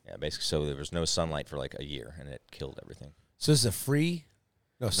crazy. Yeah, basically, so there was no sunlight for like a year, and it killed everything. So this is a free?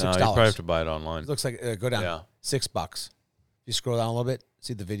 No, $6. No, you probably have to buy it online. It looks like go down. Yeah. $6. If you scroll down a little bit,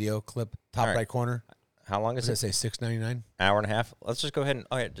 see the video clip, top right corner. How long Does is it it? say $6.99? Hour and a half. Let's just go ahead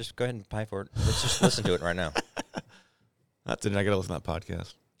and just go ahead and pay for it. Let's just listen to it right now. That's it. I got to listen to that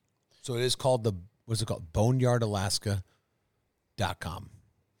podcast. So it is called what's it called? Boneyardalaska.com.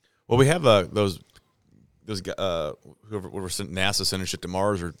 Well, we have those whoever sent NASA sending shit to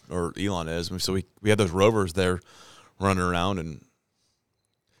Mars or Elon is. So we had those rovers there running around, and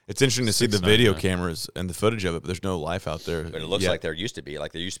it's interesting to see the video cameras and the footage of it, but there's no life out there. But it looks like there used to be.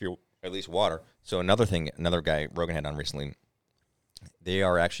 Like there used to be at least water. So another guy Rogan had on recently, they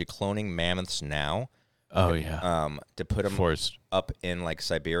are actually cloning mammoths now. Oh, yeah. To put them up in like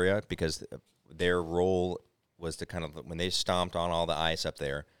Siberia, because their role was to kind of, when they stomped on all the ice up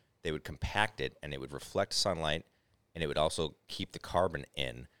there, they would compact it and it would reflect sunlight and it would also keep the carbon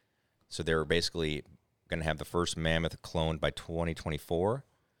in. So they were basically going to have the first mammoth cloned by 2024.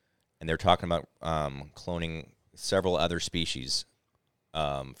 And they're talking about cloning several other species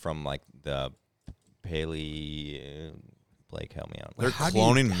from like the Blake, help me out. They're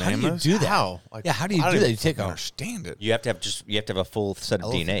cloning mammoths? How do you do that? How? How do you do that? You take understand it. You have to have a full set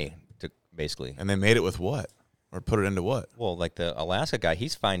of DNA to basically. And they made it with what? Or put it into what? Well, like the Alaska guy, they're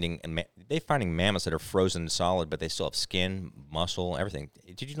finding mammoths that are frozen solid, but they still have skin, muscle, everything.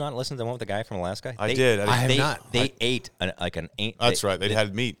 Did you not listen to the one with the guy from Alaska? I did. I have not. They ate That's right. They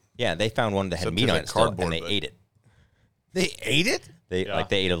had meat. Yeah, they found one that had meat on it still, and they ate it. They ate it? They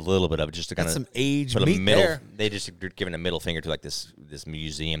ate a little bit of it just to kind of some aged meat there. They just given a middle finger to like this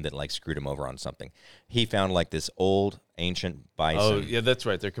museum that like screwed him over on something. He found like this old ancient bison. Oh, yeah, that's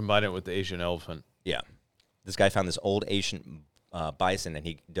right. They're combining it with the Asian elephant. Yeah. This guy found this old ancient bison, and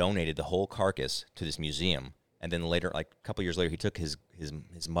he donated the whole carcass to this museum. And then later, like a couple years later, he took his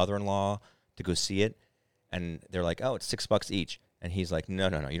mother-in-law to go see it, and they're like, "Oh, it's $6 each." And he's like, "No,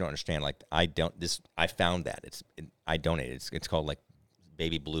 you don't understand. Like, I found that. I donated. It's called like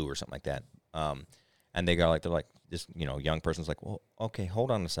baby blue or something like that." And they're like, this young person's like, "Well, okay, hold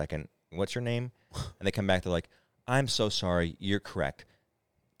on a second. What's your name?" And they come back. They're like, "I'm so sorry. You're correct.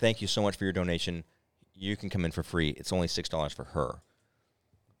 Thank you so much for your donation. You can come in for free. It's only $6 for her,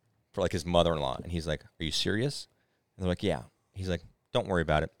 for like his mother-in-law." And he's like, "Are you serious?" And they're like, "Yeah." He's like, "Don't worry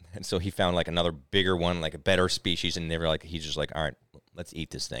about it." And so he found like another bigger one, like a better species, and they were like, he's just like, "All right, let's eat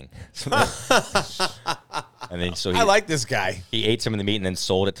this thing." And then I like this guy. He ate some of the meat and then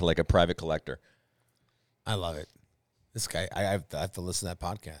sold it to like a private collector. I love it. This guy, I have to listen to that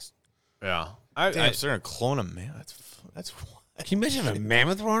podcast. Yeah. Damn, they're going to clone a man. That's Can you imagine a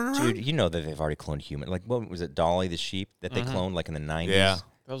mammoth running around? Dude, you know that they've already cloned human. Like, what was it, Dolly the sheep that they cloned like in the 90s? Yeah.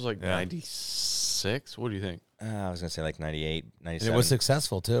 That was like 96. What do you think? I was going to say like 98, 97. And it was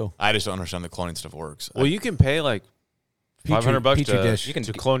successful, too. I just don't understand the cloning stuff works. Well, you can pay like $500 Petri dish.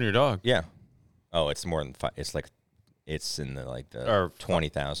 to clone your dog. Yeah. Oh, it's more than five. It's like, it's in the like the Or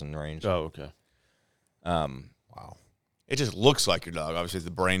 20,000 range. Oh, okay. Wow. It just looks like your dog. Obviously,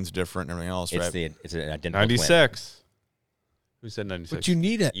 the brain's different and everything else, It's right? it's an identical 96. Who said 96? But you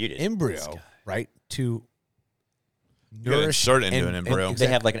need an You did. embryo, right, to You gotta insert it into an embryo. twin. They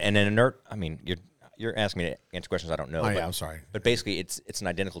have like an inert. I mean, you're asking me to answer questions I don't know. Oh, but, yeah, I'm sorry. But basically, it's an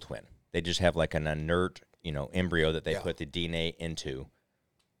identical twin. They just have like an inert, embryo that they put the DNA into.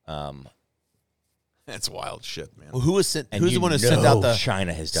 That's wild shit, man. Well, who's the And one who sent out the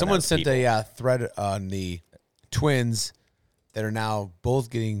China has done Someone that to sent people. a thread on the twins that are now both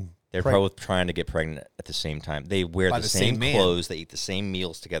getting They're both trying to get pregnant at the same time. They wear By the the same same man. clothes. They eat the same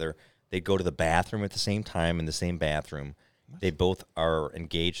meals together. They go to the bathroom at the same time in the same bathroom. They both are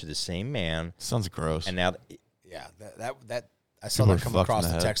engaged to the same man. Sounds gross. And now, Yeah, that I saw People that are come fucked across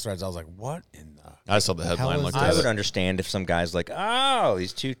in the the head. text threads. I was like, what in the I saw the headline. is Looked I at would it. understand if some guy's like, "Oh,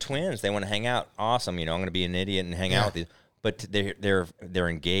 these two twins, they want to hang out. Awesome, I'm going to be an idiot and hang out with these." But they're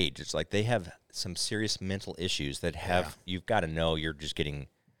engaged. It's like they have some serious mental issues that have you've got to know. You're just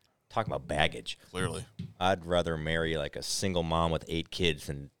talking about baggage. Clearly. I'd rather marry like a single mom with 8 kids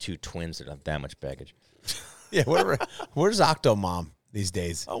than 2 twins that have that much baggage. Yeah, whatever. Where's Octomom these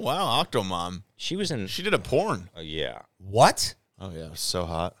days? Oh, wow. Octomom. She was in. She did a porn. Oh yeah, What? Oh, yeah. It was so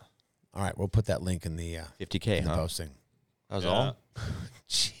hot. All right, we'll put that link in the 50K, in the huh? posting. That was all?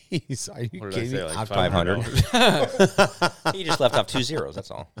 Jeez, are you What did I kidding say, me? like $500. He just left off 2 zeros. That's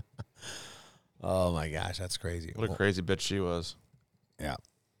all. Oh my gosh, that's crazy. What a crazy bitch she was. Yeah.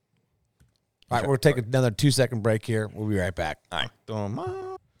 All right, we'll take another 2-second break here. We'll be right back. All right. All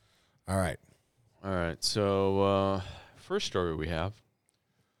right. All right. So first story we have.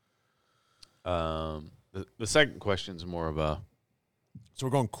 The second question is more of a So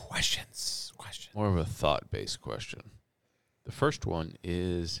we're going questions. more of a thought-based question. The first one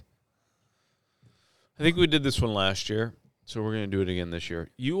is, I think we did this one last year, so we're going to do it again this year.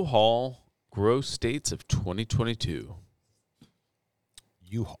 Uhaul gross states of 2022.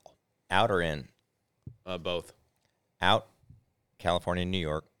 Uhaul. Out or in? Both. Out, California, New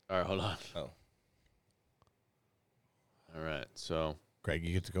York. All right, hold on. Oh. All right, so Greg,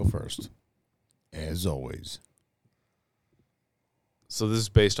 you get to go first. As always. this is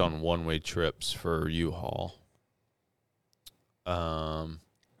based on one-way trips for U-Haul. All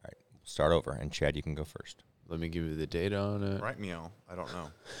right. Start over. And Chad, you can go first. Let me give you the data on it. Right, meow. I don't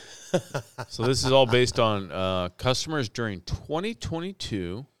know. So this is all based on customers during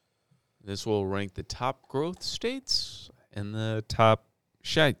 2022. This will rank the top growth states and the top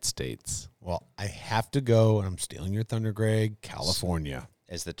shite states. Well, I have to go, and I'm stealing your thunder, Greg. California.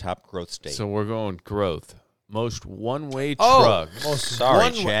 As the top growth state. So we're going growth. Most one-way Oh, trucks. Sorry,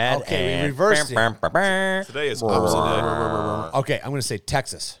 one- Chad. okay, we and reversed it. Today is opposite day. Okay, I'm going to say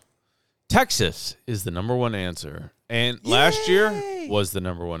Texas. Texas is the number one answer. And last year was the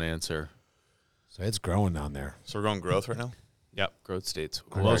number one answer. So it's growing down there. So we're going growth right now? Yep, growth states.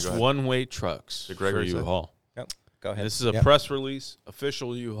 Go Most ahead. one-way trucks Did for Gregory say? U-Haul. Yep. Go ahead. This is a Yep. press release,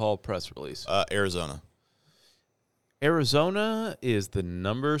 official U-Haul press release. Arizona. Arizona is the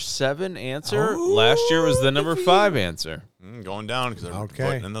number 7 answer. Last year was the number 5 answer. Going down because they're Okay.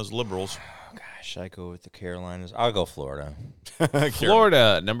 voting in those liberals. Gosh, I go with the Carolinas. I'll go Florida.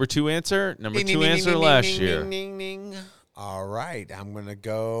 Florida, number 2 answer. Number 2 answer last year. All right, I'm going to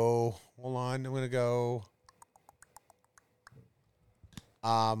go. Hold on, I'm going to go.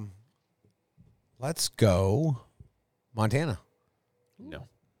 Let's go Montana. No.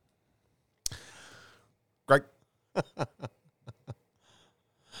 Greg.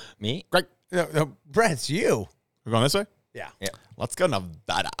 Me? Greg. No, Brett, it's you. We're going this way? Yeah. Let's go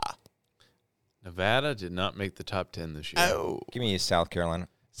Nevada. Nevada did not make the top 10 this year. Oh. Give me South Carolina.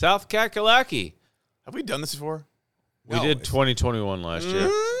 South Kakalaki. Have we done this before? We No, did it's- 2021 last year.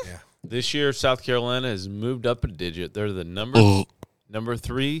 Yeah. This year, South Carolina has moved up a digit. They're the number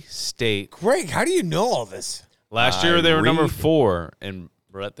 3 state. Greg, how do you know all this? Last year, they were number read- 4. And,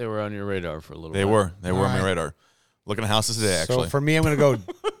 Brett, they were on your radar for a little They bit. were. They were on my right. radar. Looking at houses today, actually. So for me, I'm going to go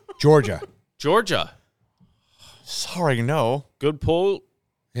Georgia. Georgia. Sorry, no. Good pull,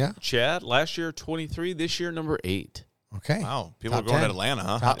 Yeah. Chad. Last year, 23. This year, number 8. Okay. Wow. People Top are going 10. to Atlanta,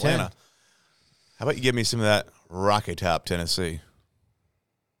 huh? Top 10. Atlanta. How about you give me some of that Rocky Top, Tennessee?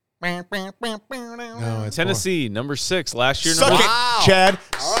 No, it's Tennessee, number 6. Last year, Suck number it, Chad.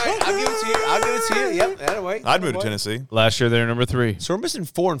 All right, I'll give it to you. I'll give it to you. Yep, that way. I'd move to Tennessee. Last year, they're number 3. So we're missing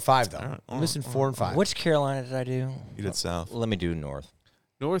 4 and 5, though. We're missing 4 and 5. Which Carolina did I do? You did South. Let me do North.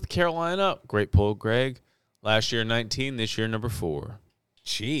 North Carolina, great pull, Greg. Last year, 19. This year, number 4.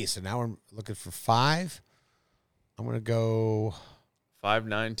 Jeez, so now we're looking for 5. I'm going to go, 5,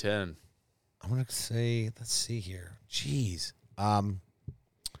 9, 10. I'm going to say, let's see here. Jeez.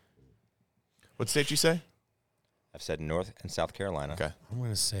 What state you say? I've said North and South Carolina. Okay. I'm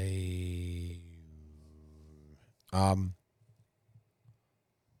going to say,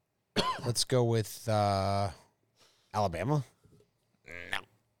 let's go with Alabama.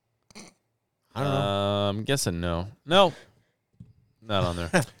 I don't know. I'm guessing no. No. Not on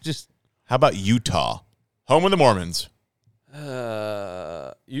there. Just How about Utah? Home of the Mormons.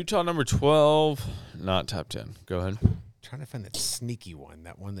 Utah, number 12. Not top 10. Go ahead. trying to find that sneaky one.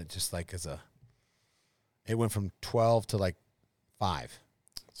 That one that just like is a. It went from 12 to like 5.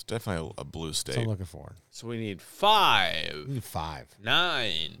 It's definitely a blue That's what state. I'm looking for. So we need 5, We need 5.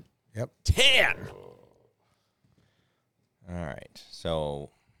 9, Yep. 10. All right.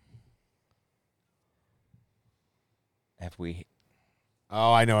 So have we?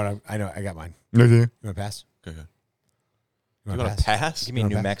 Oh, I know what I know. I got mine. Okay. You want to pass? Okay. You You want want to pass? Give me You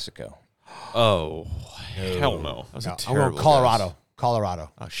New wanna pass? Mexico. Oh, hell no. That was No, a I'm terrible going Colorado. guess.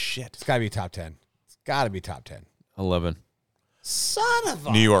 Colorado. Oh, shit. It's got to be top 10. It's got to be top 10. 11. Son of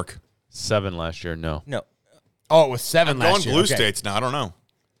a. New York. 7 last year. No. No. Oh, it was 7 I'm last going year. blue Okay. states now. I don't know.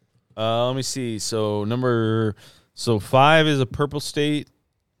 Let me see. So 5 is a purple state.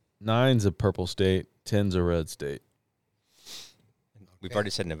 9's a purple state. 10's a red state. We've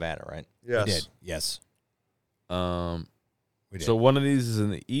already said Nevada, right? We did. Yes. We did. So one of these is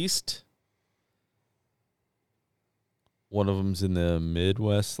in the east. One of them's in the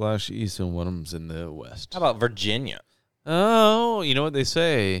Midwest/East, and one of them's in the West. How about Virginia? Oh, you know what they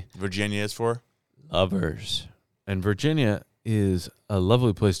say? Virginia is for? Lovers. And Virginia is a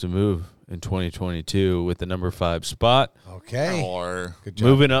lovely place to move in 2022 with the number 5 spot. Okay. Or Good job.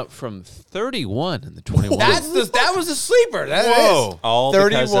 Moving up from 31 in the 21. That was a sleeper. That Whoa. All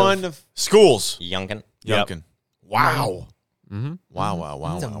 31 because of schools. of Youngkin. Yep. Youngkin. Wow. Mm-hmm. Wow, wow,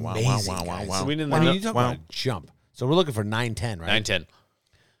 wow, That's wow, wow, amazing, wow, wow, guys. wow. So we need I mean, the you talk about a jump. So we're looking for 9-10, right? 9-10.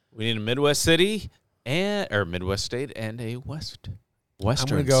 We need a Midwest city or Midwest state and a Western I'm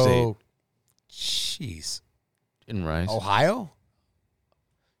going to state. go, jeez, In Rice. Ohio?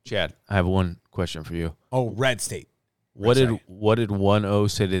 Chad, I have one question for you. Oh, red state. What Sorry. did one O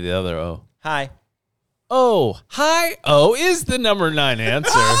say to the other O? Hi. Oh, hi. O is the number 9 answer.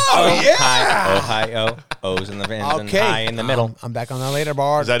 Oh, yeah. Hi. Ohio. O's in the ends and Okay. hi in the middle. I'm back on that later,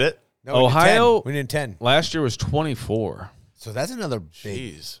 bar. Is that it? No, we need Ohio? 10. We need 10. Last year was 24. So that's another big.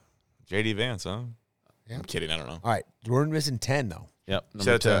 Jeez. JD Vance, huh? Yeah. I'm kidding. I don't know. All right. We're missing 10, though. Yep. You Number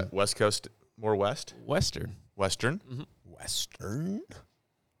said it's 10. West Coast, more west? Western. Western? Western?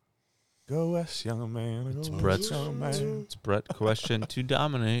 Go west, young man. It's Go Brett's, west, young man. it's Brett question to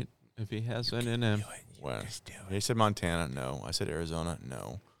dominate if he has it in him. West. He said Montana. No. I said Arizona.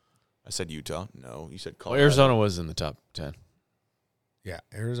 No. I said Utah. No. You said Well, Colorado. Arizona was in the top 10. Yeah,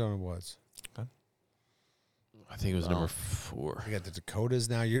 Arizona was. I think it was number 4. We got the Dakotas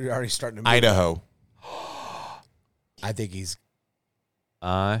now. You're already starting to move. Idaho. I think he's.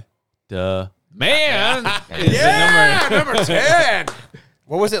 Man is the number 10.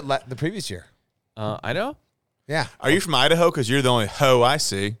 What was it the previous year? number. Idaho? Yeah. Are you from Idaho? Because you're the only hoe I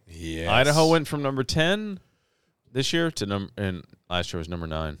see. Yeah. Idaho went from number 10 this year to and last year was number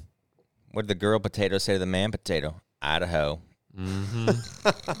 9. What did the girl potato say to the man potato? Idaho.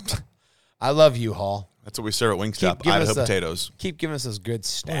 I love Uhaul. That's what we serve at Wingstop. Keep giving Idaho us the- potatoes. Keep giving us those good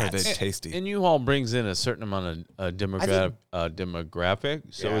Boy, are they stats. tasty. And Uhaul brings in a certain amount of demographic,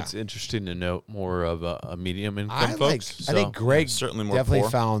 so Yeah. it's interesting to note more of a medium income I folks. I think Greg certainly more definitely poor.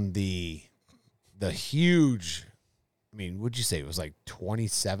 found the huge. I mean, would you say it was like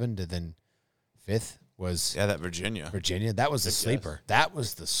 27 to then 5th was Yeah, that Virginia. Virginia? That was the sleeper. That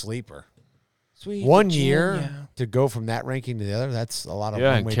was the sleeper. Sweet One year to go from that ranking to the other. That's a lot of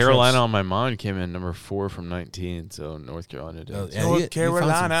yeah, and one-way Carolina trips. on my mind came in number 4 from 19, so North Carolina did. Oh, yeah, North you found some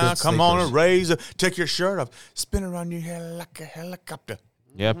Carolina, good come on sleepers. a razor, take your shirt off, spin around your hair like a helicopter.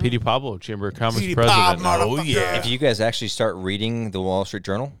 Yeah, Petey Pablo, Chamber of Commerce Petey president. Pab, Oh, yeah. If you guys actually start reading the Wall Street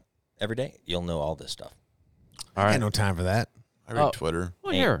Journal every day, you'll know all this stuff. All I right. got no time for that. I read Oh. Twitter.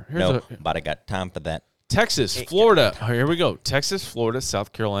 Well, Ain't here's no, a but I got time for that. Texas, Florida. Oh, here we go. Texas, Florida,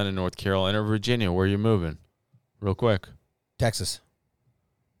 South Carolina, North Carolina, Virginia. Where are you moving? Real quick. Texas.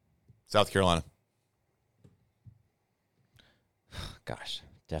 South Carolina. Gosh,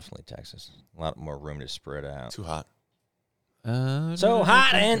 definitely Texas. A lot more room to spread out. Too hot. So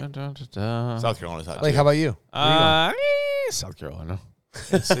hot, and South Carolina's hot. Blake, too. how about you? South Carolina.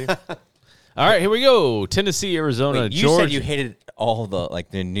 See? All right, here we go. Tennessee, Arizona, Wait, you Georgia. said you hated all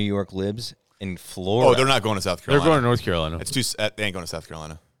the New York libs in Florida. Oh, they're not going to South They're Carolina. going to North Carolina. It's too. They ain't going to South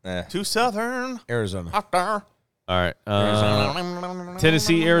Carolina. Eh. Too southern. Arizona. Out there. All right.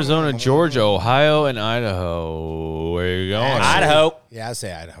 Tennessee, Arizona, Georgia, Ohio, and Idaho. Where are you going? Idaho. Yeah, I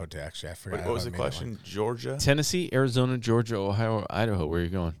say Idaho too. Actually, I forgot. Wait, what was the I made that one. question? Georgia? Tennessee, Arizona, Georgia, Ohio, Idaho. Where are you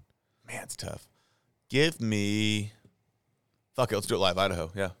going? Man, it's tough. Give me. Fuck it. Let's do it live.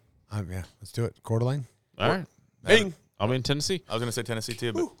 Idaho. Yeah. Yeah, let's do it. Coeur d'Alene. All right. Bing. I'll be in Tennessee. I was going to say Tennessee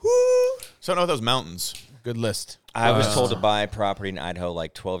too, but. So I know those mountains. Good list. I was told to buy property in Idaho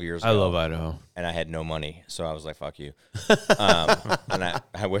like 12 years ago. I love Idaho. And I had no money, so I was like, fuck you. And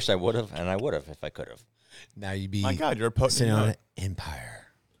I wish I would have, and I would have if I could have. Now you be My God, you're a potent. sitting on an empire.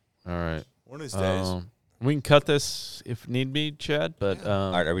 All right. One of these days. We can cut this if need be, Chad, but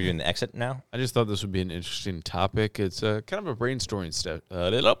All right, are we doing the exit now? I just thought this would be an interesting topic. It's kind of a brainstorming step.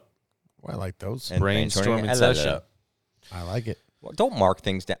 Well, I like those. And Brainstorming I love session. that. I like it. Well, don't mark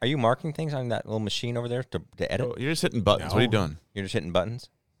things down. Are you marking things on that little machine over there to edit? Oh, you're just hitting buttons. What are you doing? You're just hitting buttons?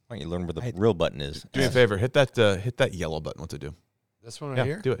 Why don't you learn where the real button is? Do me a favor. Hit that yellow button. What to do? This one right Yeah,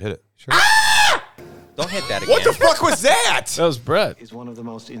 here. do it. Hit it. Sure. Don't hit that again. What the fuck was that? That was Brett. Is one of the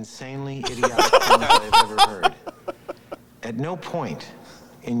most insanely idiotic things I've ever heard. At no point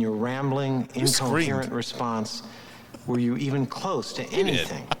in your rambling, incoherent screamed? response were you even close to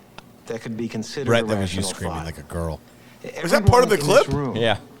anything that could be considered Brett, a that was you rational screaming thought. like a girl. Was that part of the Everyone in clip? this room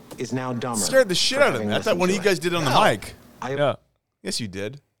Yeah. is now dumber. Scared the shit for out of having me. I thought listened one of to you guys it. did it on the mic. Yeah. Yes, you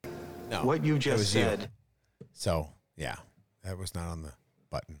did. No, What you that just was you. said So yeah, That was not on the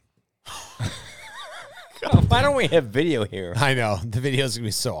button. Why don't we have video here? I know. The video's going to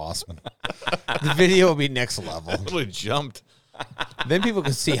be so awesome. The video will be next level. Totally jumped. Then people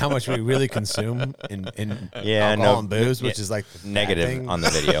can see how much we really consume in Yeah, alcohol no, and booze, which yeah, is like the bad Negative thing. on the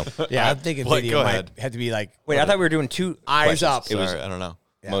video. Yeah, I'm thinking Blake, video go might ahead. have to be like Wait, I thought we were doing two Eyes questions. up. It was Sorry, I don't know.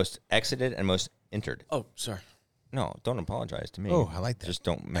 Yeah. most exited and most entered. Oh, sorry. No, don't apologize to me. Oh, I like that. Just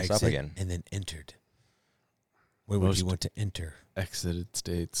don't mess up exit again. and then entered. Where would you want to enter? Exited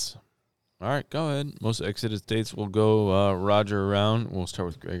states. All right, go ahead. Most exited states. We'll go Roger around. We'll start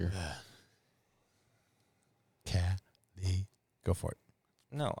with Gregor. Go for it.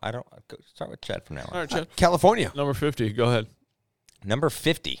 No, I don't. Go, start with Chad from now on. All right, Chad. California. Number 50. Go ahead. Number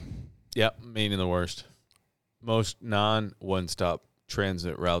 50. Yep, Maine the worst. Most non-one-stop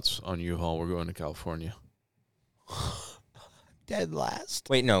transit routes on Uhaul. We're going to California. Dead last.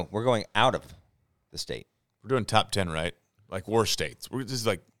 Wait, no, we're going out of the state. We're doing top 10, right? Like worst states. This is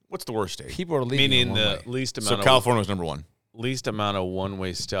like, what's the worst state? People are leaving. Meaning one the way. least So amount of California was number one. least amount of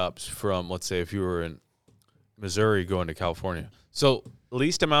one-way stops from, let's say, if you were in Missouri going to California. So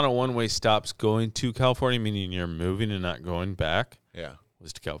least amount of one-way stops going to California, meaning you're moving and not going back, Yeah.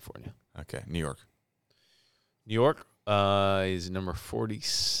 was to California. Okay, New York. New York is number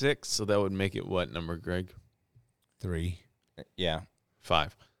 46, so that would make it what number, Greg? 3. Yeah.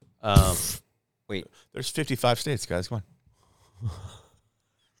 5. Wait, There's 55 states, guys. Come on.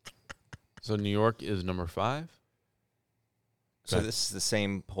 So New York is number 5. so this is the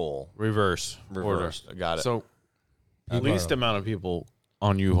same poll. Reverse. Reverse. I got it. So least amount of people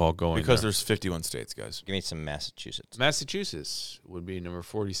on U-Haul going because there. there's 51 states, guys. Give me some Massachusetts. Massachusetts would be number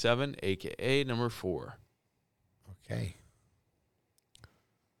 47, a.k.a. number 4. Okay.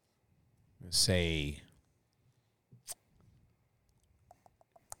 Let's say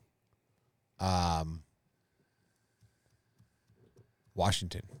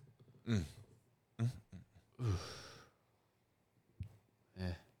Washington.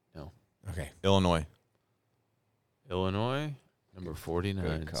 No. Okay. Illinois. Illinois, number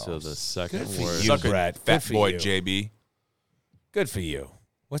 49. Good So the calls. second Good for worst. you, Suck it, Brett. Good fat for boy you. JB. Good for you.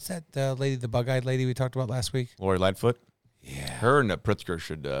 What's that lady, the bug-eyed lady we talked about last week? Lori Lightfoot. Yeah. Her and Pritzker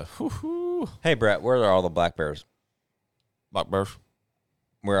should, Hey, Brett, where are all the black bears? Black Bears.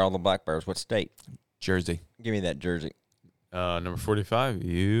 Where are all the black bears? What state? Jersey. Give me that jersey. Number 45.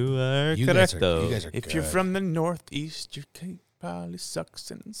 You are You correct, guys are, though. you guys are If good. you're from the Northeast, your cake probably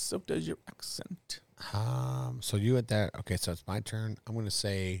sucks, and so does your accent. So you at that. Okay, so it's my turn. I'm going to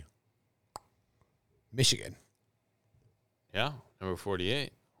say Michigan. Yeah, number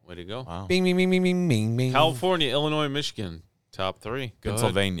 48. Way to go. Wow. Bing, bing, bing, bing, bing, bing, bing. California, Illinois, Michigan. Top 3. Go ahead.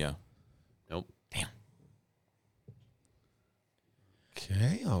 Pennsylvania. Nope.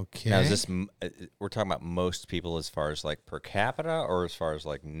 Okay. Now, is this we're talking about most people as far as like per capita or as far as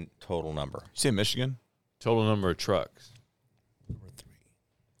like total number? You say Michigan? Total number of trucks. Number 3.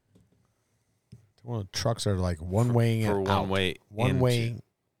 Well, trucks are like one way For and one out. way One into, way.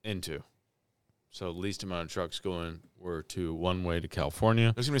 into. So least amount of trucks going were to one way to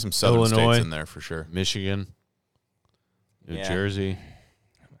California, There's going to be some southern Illinois. states in there for sure. Michigan, New Yeah. Jersey.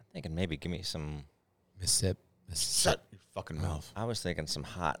 I'm thinking maybe give me some. Mississippi. Shut your fucking mouth. I was thinking some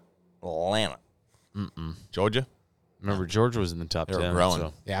hot Atlanta. Georgia? Remember, Georgia was in the top They were 10. growing.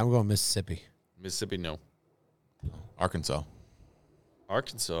 So Yeah, I'm going Mississippi. Mississippi, no. Arkansas.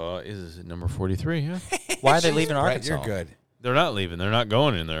 Arkansas is number 43. Yeah, Why are they leaving Brett, Arkansas? you're good. they're not leaving. They're not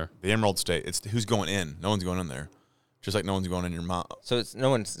going in there. The Emerald State. It's who's going in. No one's going in there. Just like no one's going in your mouth. So it's no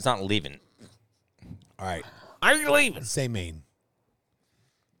one's. It's not leaving. All right. Are you leaving? Say Maine.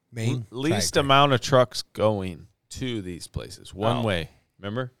 Maine. Least Try it, amount of trucks going to these places. One Oh. way.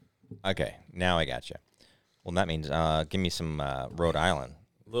 Remember? Okay, now I got you. Well, that means give me some Rhode Island,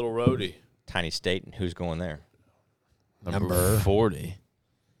 Little roadie. tiny state, and who's going there? Number 40.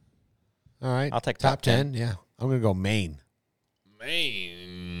 All right. I'll take top top 10. 10. Yeah. I'm going to go Maine.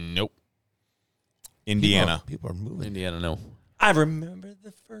 Maine. Nope. Indiana. People are moving Indiana, no. I remember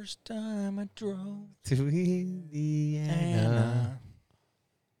the first time I drove to Indiana.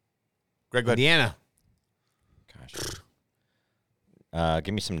 Greg, go ahead. Indiana. Gosh.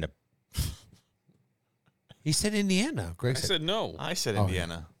 Give me some. He said Indiana. Greg I said, said no. I said Oh,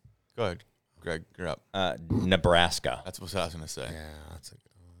 Indiana. Go ahead. Greg, you're up. Nebraska. That's what I was going to say. yeah, that's a good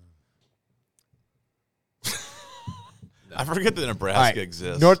I forget that Nebraska All right.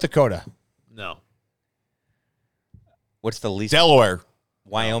 exists. North Dakota. No. What's the least? Delaware.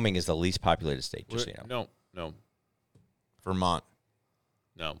 Wyoming is the least populated state. Just so you know. No. Vermont.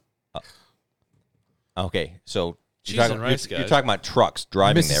 No. Okay, so Cheese and rice, you're guys. talking about trucks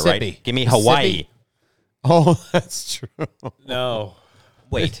driving there, right? Mississippi. Give me Mississippi. Hawaii. Oh, that's true. No.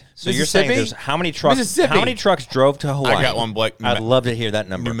 Wait, so you're saying Mississippi? there's how many trucks? Mississippi. How many trucks drove to Hawaii? I got one, Blake. I'd love to hear that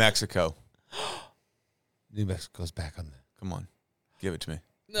number. New Mexico. New Mexico's back on the Come on. Give it to me.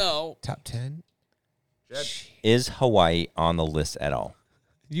 No. top 10. Is Hawaii on the list at all?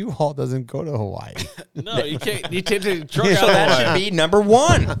 U-Haul doesn't go to Hawaii. No, you can't. You can't take a truck So out of that Hawaii. should be number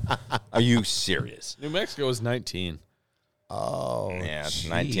 1. Are you serious? New Mexico is 19. Oh, Yeah,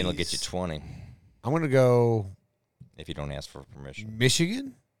 19 will get you 20 I'm going to go if you don't ask for permission.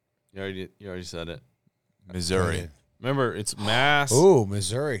 Michigan. You already said it. Missouri. Remember, it's Mass. Oh,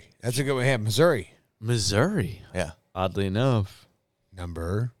 Missouri. That's a good one. Yeah, Missouri. Missouri. Yeah. Oddly enough,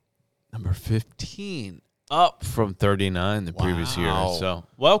 Number 15, up from 39 the previous year. Wow. So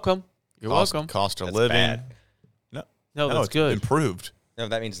welcome. You're welcome. Cost of That's living. bad. No, that's it's good. improved. No,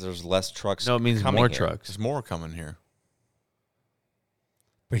 that means there's less trucks. No, it means coming more here. trucks. There's more coming here.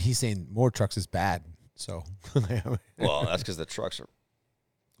 But he's saying more trucks is bad. So, Well, that's because the trucks are.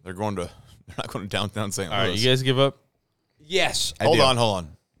 They're going to. They're not going to downtown St. All Louis. right, you guys give up? yes. Hold on.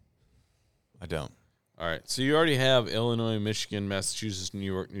 I don't. All right, so you already have Illinois, Michigan, Massachusetts,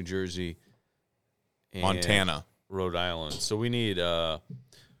 New York, New Jersey, and Montana. Rhode Island. So we need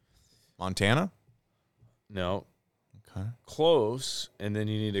Montana? no, Okay. close, and then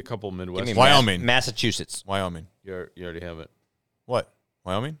you need a couple Give Midwest. me Wyoming. Massachusetts. Wyoming. You already have it. What?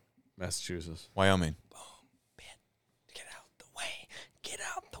 Wyoming? Massachusetts. Wyoming. Get out the way. Get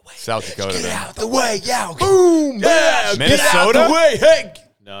out the way. South Dakota. Get then. out the way. Yeah. Boom. Yeah. Minnesota? Way. Hey.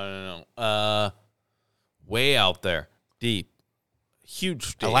 No. Way out there, deep, huge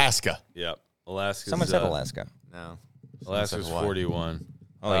state. Alaska. Yep, Alaska. Someone said Alaska. No. Alaska's Hawaii. 41.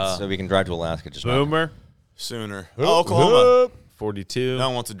 Oh, wait, so we can drive to Alaska just by. Boomer, Sooner. Oh, Oklahoma. 42. No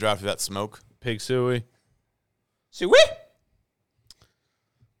one wants to drive through that smoke. Pig Suey. Suey?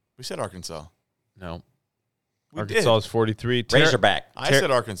 We said Arkansas. No. We Arkansas is did. 43. Razorback. I said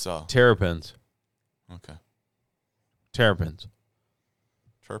Arkansas. Terrapins. Okay. Terrapins.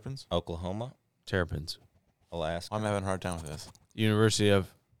 Turpins? Oklahoma. Terrapins. Alaska. I'm having a hard time with this. University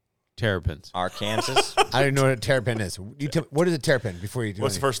of Terrapins. Arkansas. I didn't know what a terrapin is. What is a terrapin before you do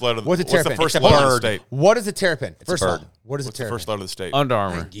What's the anything? first letter of the What's a terrapin? What's the It's a first letter of the bird. state? What is a terrapin? First a of all, bird. what is What's a the terrapin? first letter of the state? Under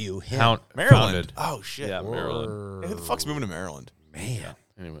Armour. You him. Maryland. Founded. Oh, shit. Yeah, Maryland. Hey, who the fuck's moving to Maryland? Man.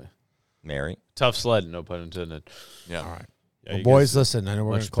 Anyway, Mary. tough sled, no pun intended. Yeah. All right. Yeah, Well, you boys, guys- listen. I know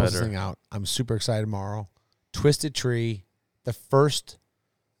we're going much to close this better. thing out. I'm super excited tomorrow. Twisted Tree, the first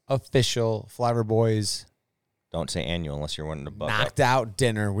official Flyover Boys Don't say annual unless you're wanting to buck knocked out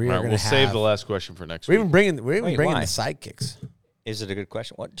dinner. We All are right, going we'll to save the last question for next We're week. even bringing the Wait, why? sidekicks. up. Is it a good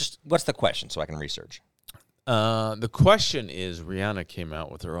question? What's the question so I can research? The question is, Rihanna came out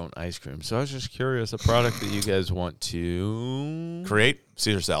with her own ice cream, so I was just curious, a product that you guys want to Create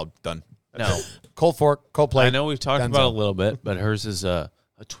Caesar salad. Done. No, Cold fork, cold plate. I know we've talked Dunzo. about it a little bit, but hers is a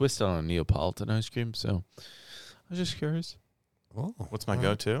twist on a Neapolitan ice cream. So I was just curious Oh, What's my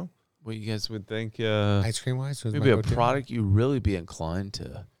go-to? what you guys would think. ice cream wise, Maybe a product you really be inclined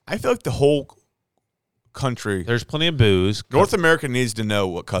to. I feel like the whole country, There's plenty of booze. North America needs to know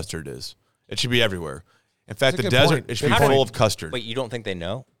what custard is. It should be everywhere. In fact, That's a the good desert, point. it should Good be full point. of custard. Wait, you don't think they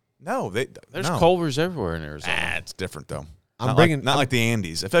know? No, There's no. Culver's everywhere in Arizona. It's different though. I'm not bringing- like, not I'm- like the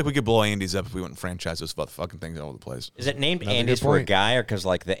Andes. I feel like we could blow Andes up if we went and franchise those fucking things all over the place. Is it named Another Andes good for a point. guy or because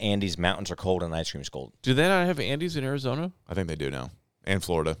like the Andes mountains are cold and ice cream's cold? Do they not have Andes in Arizona? I think they do now, and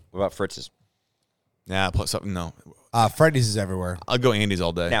Florida. What about Fritz's? Nah, plus something. No, Freddy's is everywhere. I'll go Andes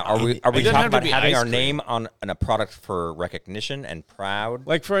all day. Now, are we It doesn't talking have to about be having ice our cream. name on a product for recognition and proud?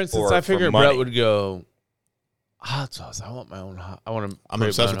 Like for instance, Or I for figured money. Brett would go hot sauce. I want my own hot. I want to. I'm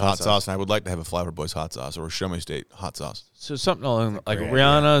obsessed with hot sauce, and I would like to have a Flyover Boys hot sauce or a Show Me State hot sauce. So something along like Great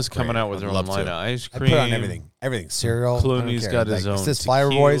Rihanna's idea. coming Great. out with I'd her own love line to. of ice I cream. put it on everything. Cereal. I don't Clooney's care. got his Like, own It says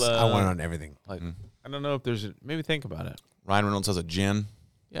Flyover Boys. I tequila. want it on everything. Like I don't know if there's maybe think about it. Ryan Reynolds has a gin.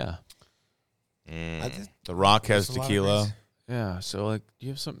 Yeah, The Rock has There's a lot of tequila. things. yeah. So like, do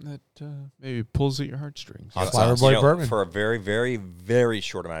you have something that maybe pulls at your heartstrings? Hot Flyover sauce. Boy You know, bourbon. for a very, very, very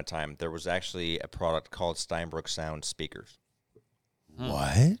short amount of time, there was actually a product called Steinbrook Sound speakers.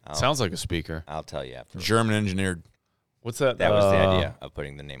 What? Sounds like a speaker. I'll tell you after. German engineered. What's that? That was the idea of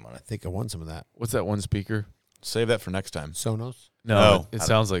putting the name on I it. think I want some of that. What's that one speaker? Save that for next time. Sonos. No, No. it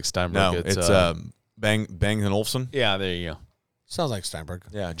sounds like Steinberg. No, it's Bang and Olufsen. yeah. There you go. Sounds like Steinberg.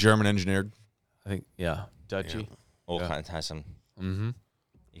 Yeah, German engineered. I think Dutchy. Old Yeah. kind of Tyson. Mm-hmm.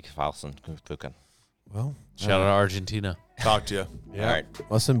 Ich Falsen Kuchen. Well, Shout out to Argentina. Talk to you. All right.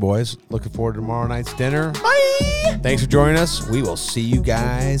 listen, boys. Looking forward to tomorrow night's dinner. Bye. Thanks for joining us. We will see you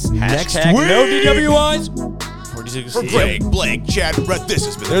guys next week. No DWIs. For Greg, Blake, Chad, and Brett, this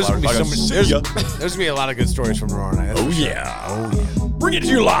has been There's the gonna be Flower so Podcast. many. See ya. There's gonna be a lot of good stories from tomorrow night. That's for sure. Oh, yeah. Bring it to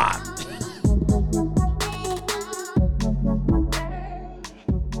you live.